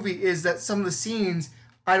this movie is that some of the scenes,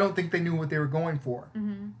 I don't think they knew what they were going for.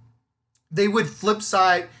 They would flip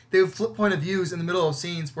point of views in the middle of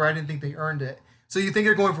scenes where I didn't think they earned it. So you think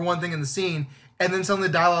they're going for one thing in the scene, and then some of the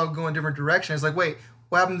dialogue would go in a different direction. It's like, wait,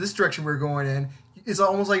 what happened to this direction we were going in? It's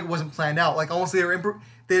almost like it wasn't planned out. Like almost they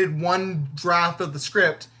did one draft of the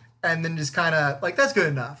script and then just kind of like, that's good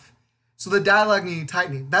enough. So the dialogue needed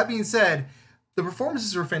tightening. That being said, the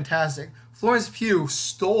performances were fantastic. Florence Pugh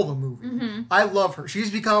stole the movie. I love her.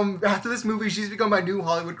 After this movie, she's become my new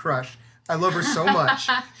Hollywood crush. I love her so much.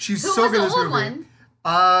 She's so good in this movie. One?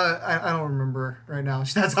 I don't remember right now.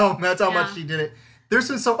 That's how much she did it. There's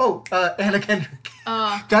been Anna Kendrick.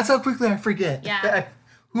 That's how quickly I forget. Yeah.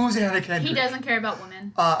 Who's Anna Kendrick? He doesn't care about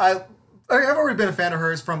women. I've already been a fan of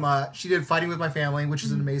hers from, she did Fighting With My Family, which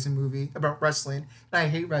is an amazing movie about wrestling. And I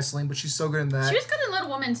hate wrestling, but she's so good in that. She was good in Little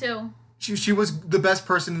Woman, too. She was the best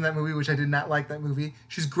person in that movie, which I did not like that movie.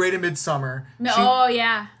 She's great in Midsommar.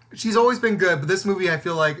 Yeah. She's always been good, but this movie I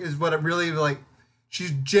feel like is what it really, like,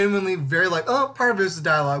 she's genuinely very like, part of it is the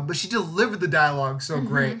dialogue, but she delivered the dialogue so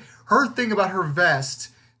great. Her thing about her vest,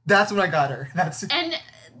 that's when I got her. And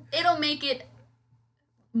it'll make it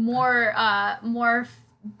more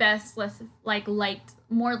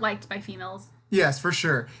liked by females. Yes, for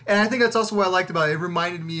sure. And I think that's also what I liked about it. It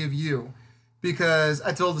reminded me of you. Because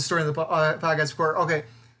I told the story in the podcast before. Okay,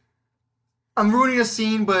 I'm ruining a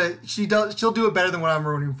scene, but she'll do it better than what I'm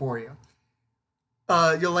ruining for you.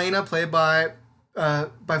 Yelena, played by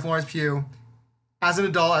Florence Pugh, as an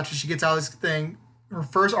adult after she gets out of this thing, her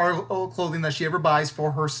first article of clothing that she ever buys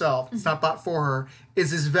for herself, it's not bought for her,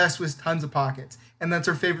 is this vest with tons of pockets. And that's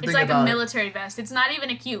her favorite thing about it. It's like a military vest. It's not even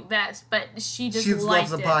a cute vest, but she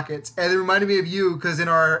loves the pockets. And it reminded me of you because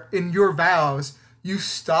in your vows, you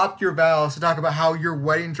stopped your vows to talk about how your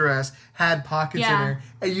wedding dress had pockets in it.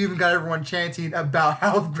 And you even got everyone chanting about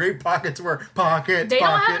how great pockets were. They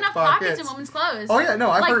don't have enough pockets in women's clothes. Oh, yeah,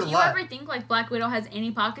 no, I've heard a lot. Do you ever think, Black Widow has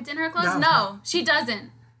any pockets in her clothes? No, she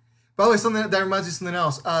doesn't. By the way, something that reminds me of something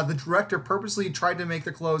else. The director purposely tried to make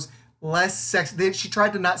the clothes less sexy. She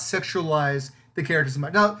tried to not sexualize the characters as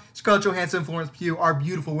much. Now, Scarlett Johansson and Florence Pugh are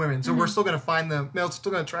beautiful women, so we're still going to find them, males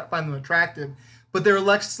still going to find them attractive, but they're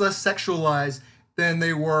less sexualized than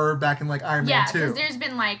they were back in Iron Man 2. Yeah, because there's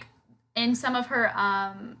been in some of her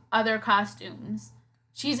other costumes,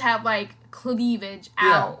 she's had cleavage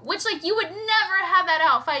out, which you would never have that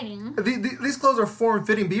out fighting. These clothes are form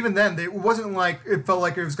fitting, but even then, it wasn't it felt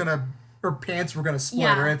like it was gonna, her pants were gonna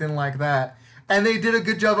split or anything like that. And they did a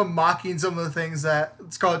good job of mocking some of the things that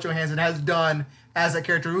Scarlett Johansson has done as that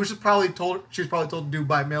character, which she was probably told to do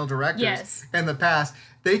by male directors in the past.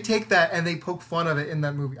 They take that and they poke fun of it in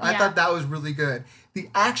that movie. I thought that was really good. The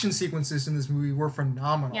action sequences in this movie were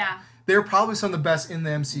phenomenal. Yeah. They're probably some of the best in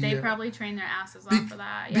the MCU. They probably trained their asses off for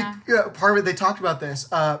that. Yeah. Part of it, they talked about this.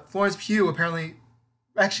 Florence Pugh apparently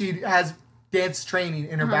actually has dance training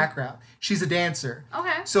in her background. She's a dancer.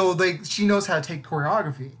 Okay. So she knows how to take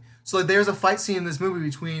choreography. So there's a fight scene in this movie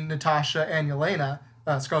between Natasha and Yelena,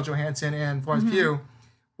 Scarlett Johansson and Florence Pugh,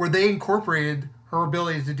 where they incorporated her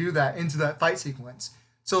ability to do that into that fight sequence.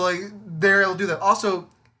 So they're able to do that. Also,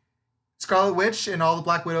 Scarlet Witch and all the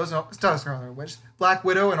Black Widows, Black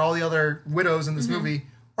Widow and all the other widows in this movie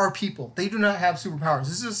are people. They do not have superpowers.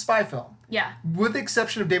 This is a spy film. Yeah. With the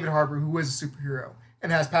exception of David Harbour, who is a superhero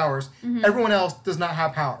and has powers, everyone else does not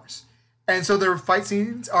have powers. And so their fight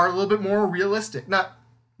scenes are a little bit more realistic. Not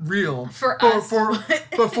real. For us.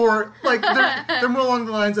 But for, they're more along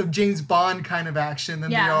the lines of James Bond kind of action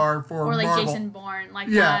than they are for Marvel. Or Jason Bourne.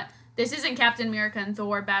 That. This isn't Captain America and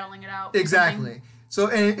Thor battling it out. Exactly. So,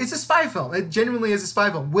 and it's a spy film. It genuinely is a spy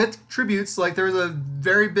film with tributes. There's a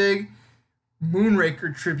very big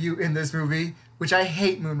Moonraker tribute in this movie, which I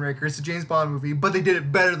hate Moonraker. It's a James Bond movie, but they did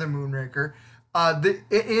it better than Moonraker.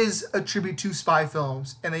 It is a tribute to spy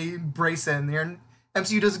films, and they embrace it in there. And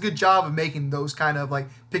MCU does a good job of making those kind of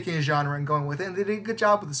picking a genre and going with it, and they did a good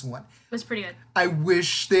job with this one. It was pretty good. I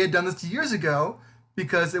wish they had done this years ago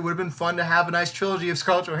because it would have been fun to have a nice trilogy of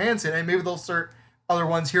Scarlett Johansson, and maybe they'll start other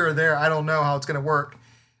ones here or there. I don't know how it's going to work.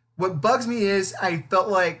 What bugs me is I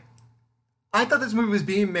thought this movie was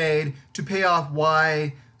being made to pay off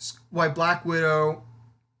why Black Widow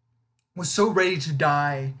was so ready to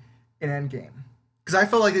die in Endgame. Because I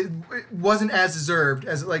felt like it wasn't as deserved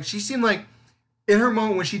as she seemed like in her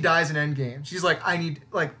moment when she dies in Endgame, she's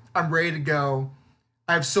I'm ready to go.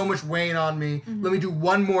 I have so much weighing on me. Let me do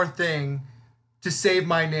one more thing to save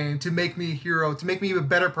my name, to make me a hero, to make me a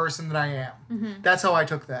better person than I am. That's how I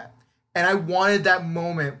took that. And I wanted that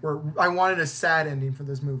moment where I wanted a sad ending for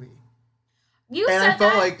this movie. I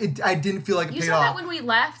felt I didn't feel like it paid off. You said that when we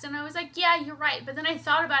left, and I was like, yeah, you're right. But then I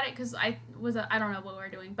thought about it because I don't know what we were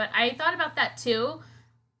doing, but I thought about that too.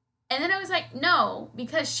 And then I was like, no,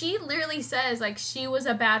 because she literally says she was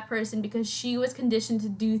a bad person because she was conditioned to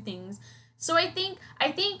do things. So I think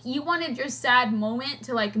you wanted your sad moment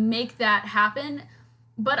to make that happen,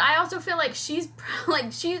 but I also feel like she's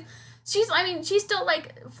still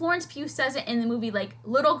Florence Pugh says it in the movie,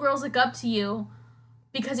 little girls look up to you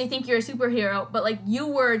because they think you're a superhero, but you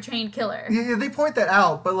were a trained killer. Yeah, they point that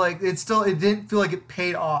out, but it didn't feel like it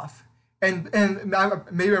paid off. And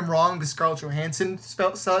maybe I'm wrong. The Scarlett Johansson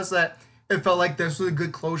says that it felt like this was a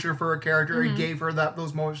good closure for her character. It gave her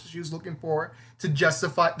those moments she was looking for to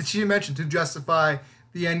justify. She didn't mention to justify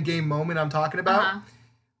the Endgame moment I'm talking about.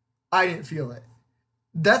 I didn't feel it.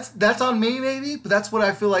 That's on me maybe, but that's what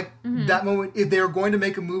I feel like that moment. If they were going to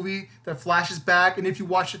make a movie that flashes back, and if you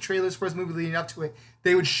watch the trailers for this movie leading up to it,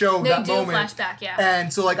 they would show that moment. They do flashback, yeah.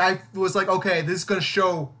 And so I was like, okay, this is going to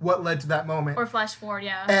show what led to that moment. Or flash forward,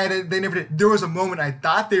 yeah. And they never did. There was a moment I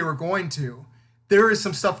thought they were going to. There is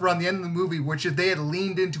some stuff around the end of the movie which if they had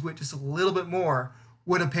leaned into it just a little bit more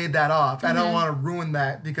would have paid that off. I don't want to ruin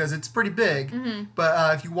that because it's pretty big.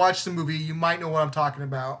 But if you watch the movie, you might know what I'm talking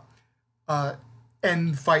about.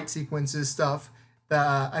 And fight sequences, stuff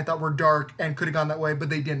that I thought were dark and could have gone that way, but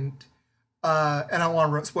they didn't. And I don't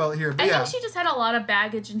want to spoil it here, but I think she just had a lot of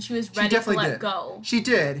baggage and she was ready to let go. She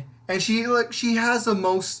did. And she has the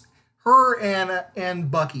most, her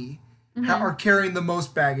and Bucky are carrying the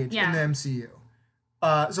most baggage in the MCU.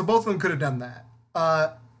 So both of them could have done that.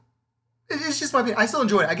 It's just my opinion. I still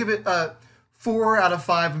enjoy it. I give it 4 out of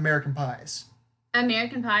 5 American Pies.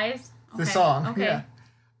 American Pies? The song. Okay. Yeah.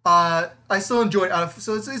 I still enjoy it.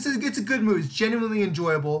 So it's a good movie. It's genuinely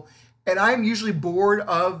enjoyable. And I'm usually bored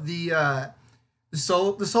of the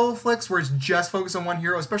solo flicks where it's just focused on one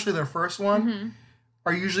hero, especially their first one,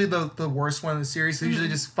 are usually the worst one in the series. They usually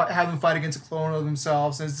just have them fight against a clone of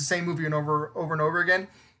themselves, and it's the same movie over and over again.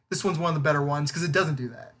 This one's one of the better ones because it doesn't do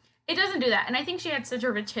that. It doesn't do that. And I think she had such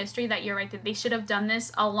a rich history that you're right, that they should have done this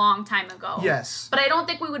a long time ago. Yes. But I don't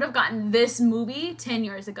think we would have gotten this movie 10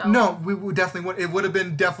 years ago. No, we would definitely would. It would have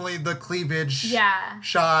been definitely the cleavage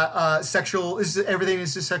shot, sexual. Everything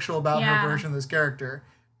is just sexual about her version of this character.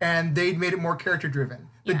 And they made it more character driven.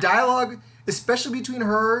 The dialogue, especially between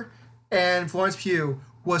her and Florence Pugh,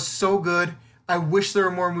 was so good. I wish there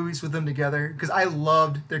were more movies with them together because I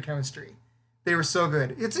loved their chemistry. They were so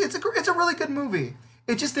good. It's a really good movie.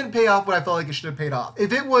 It just didn't pay off what I felt like it should have paid off.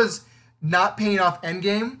 If it was not paying off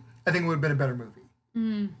Endgame, I think it would have been a better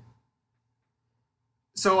movie.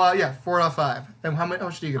 So, 4 out of 5. And how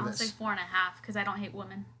much do you give this? I'll say 4.5 because I don't hate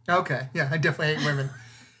women. Okay, yeah, I definitely hate women.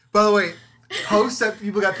 By the way, hosts that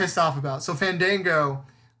people got pissed off about. So Fandango,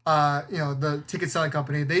 the ticket selling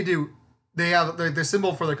company, they have their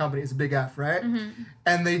symbol for their company is a big F, right?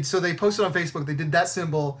 And they posted on Facebook. They did that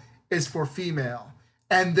symbol is for female.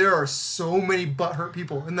 And there are so many butthurt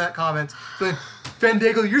people in that comment saying,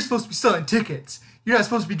 Fandango, you're supposed to be selling tickets. You're not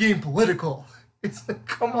supposed to be getting political. It's like,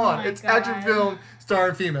 come on. It's action film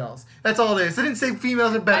starring females. That's all it is. They didn't say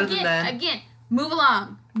females are better than men. Again, move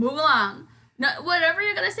along. No, whatever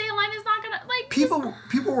you're going to say in line is not going to, like... People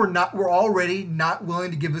were already not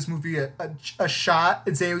willing to give this movie a shot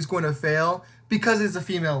and say it was going to fail because it's a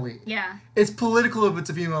female lead. Yeah. It's political if it's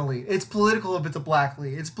a female lead. It's political if it's a black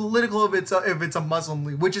lead. It's political if it's a Muslim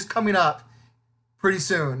lead, which is coming up pretty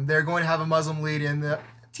soon. They're going to have a Muslim lead in the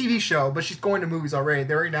TV show, but she's going to movies already.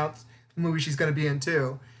 They already announced the movie she's going to be in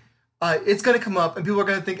too. It's going to come up, and people are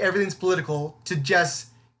going to think everything's political to just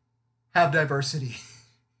have diversity.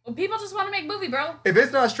 Well, people just want to make movie, bro. If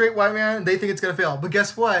it's not a straight white man, they think it's going to fail. But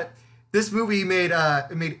guess what? This movie made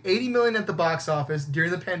 $80 million at the box office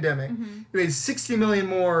during the pandemic. It made $60 million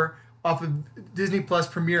more off of Disney Plus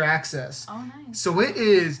Premier Access. Oh, nice. So it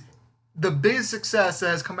is the biggest success that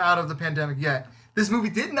has come out of the pandemic yet. This movie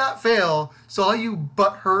did not fail, so all you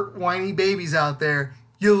butthurt, whiny babies out there,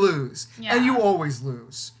 you lose. Yeah. And you always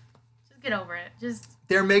lose. Just get over it.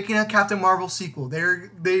 They're making a Captain Marvel sequel.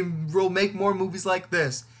 They will make more movies like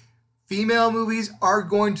this. Female movies are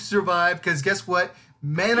going to survive because guess what?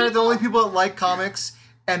 Men are the only people that like comics,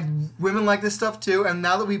 and women like this stuff too. And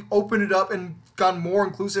now that we've opened it up and gotten more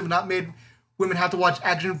inclusive and not made women have to watch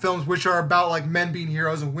action films which are about like men being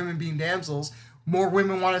heroes and women being damsels, more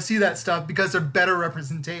women want to see that stuff because they're better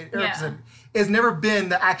represented. It's never been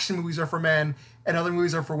the action movies are for men and other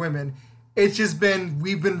movies are for women. It's just been,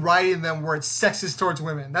 we've been writing them where it's sexist towards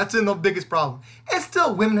women. That's been the biggest problem. And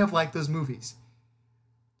still, women have liked those movies.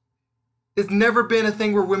 It's never been a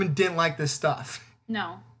thing where women didn't like this stuff.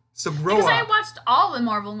 No. So grow up. Because I watched all the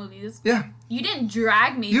Marvel movies. Yeah. You didn't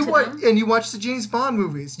drag me to them. And you watch the James Bond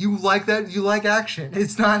movies. You like that. You like action.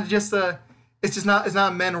 It's not just it's not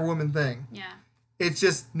a men or women thing. Yeah. It's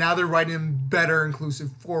just now they're writing better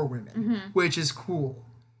inclusive for women, which is cool.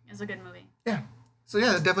 It's a good movie. Yeah. So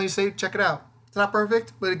yeah, definitely say check it out. It's not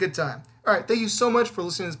perfect, but a good time. All right. Thank you so much for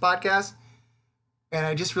listening to this podcast. And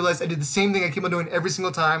I just realized I did the same thing I keep on doing every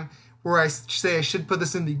single time, where I say I should put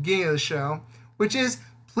this in the beginning of the show, which is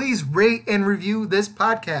please rate and review this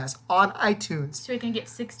podcast on iTunes. So we can get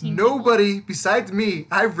 16 Nobody besides me,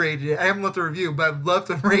 I've rated it. I haven't left a review, but I've left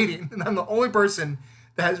a rating, and I'm the only person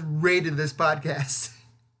that has rated this podcast.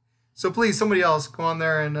 So please, somebody else, go on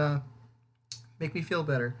there and make me feel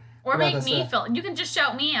better. Or make me feel... You can just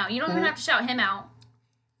shout me out. You don't even have to shout him out.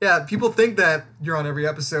 Yeah, people think that you're on every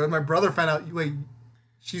episode. My brother found out, wait,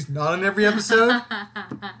 she's not on every episode?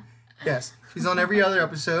 Yes, she's on every other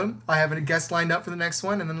episode. I have a guest lined up for the next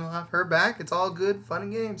one, and then we'll have her back. It's all good, fun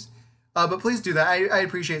and games. But please do that. I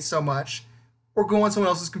appreciate it so much. Or go on someone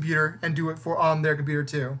else's computer and do it on their computer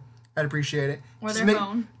too. I'd appreciate it. Or their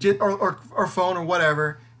phone. Or phone or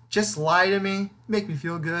whatever. Just lie to me. Make me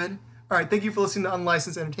feel good. All right, thank you for listening to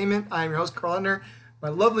Unlicensed Entertainment. I am your host, Carl Ender. My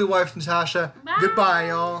lovely wife, Natasha. Bye. Goodbye,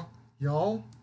 y'all. Y'all?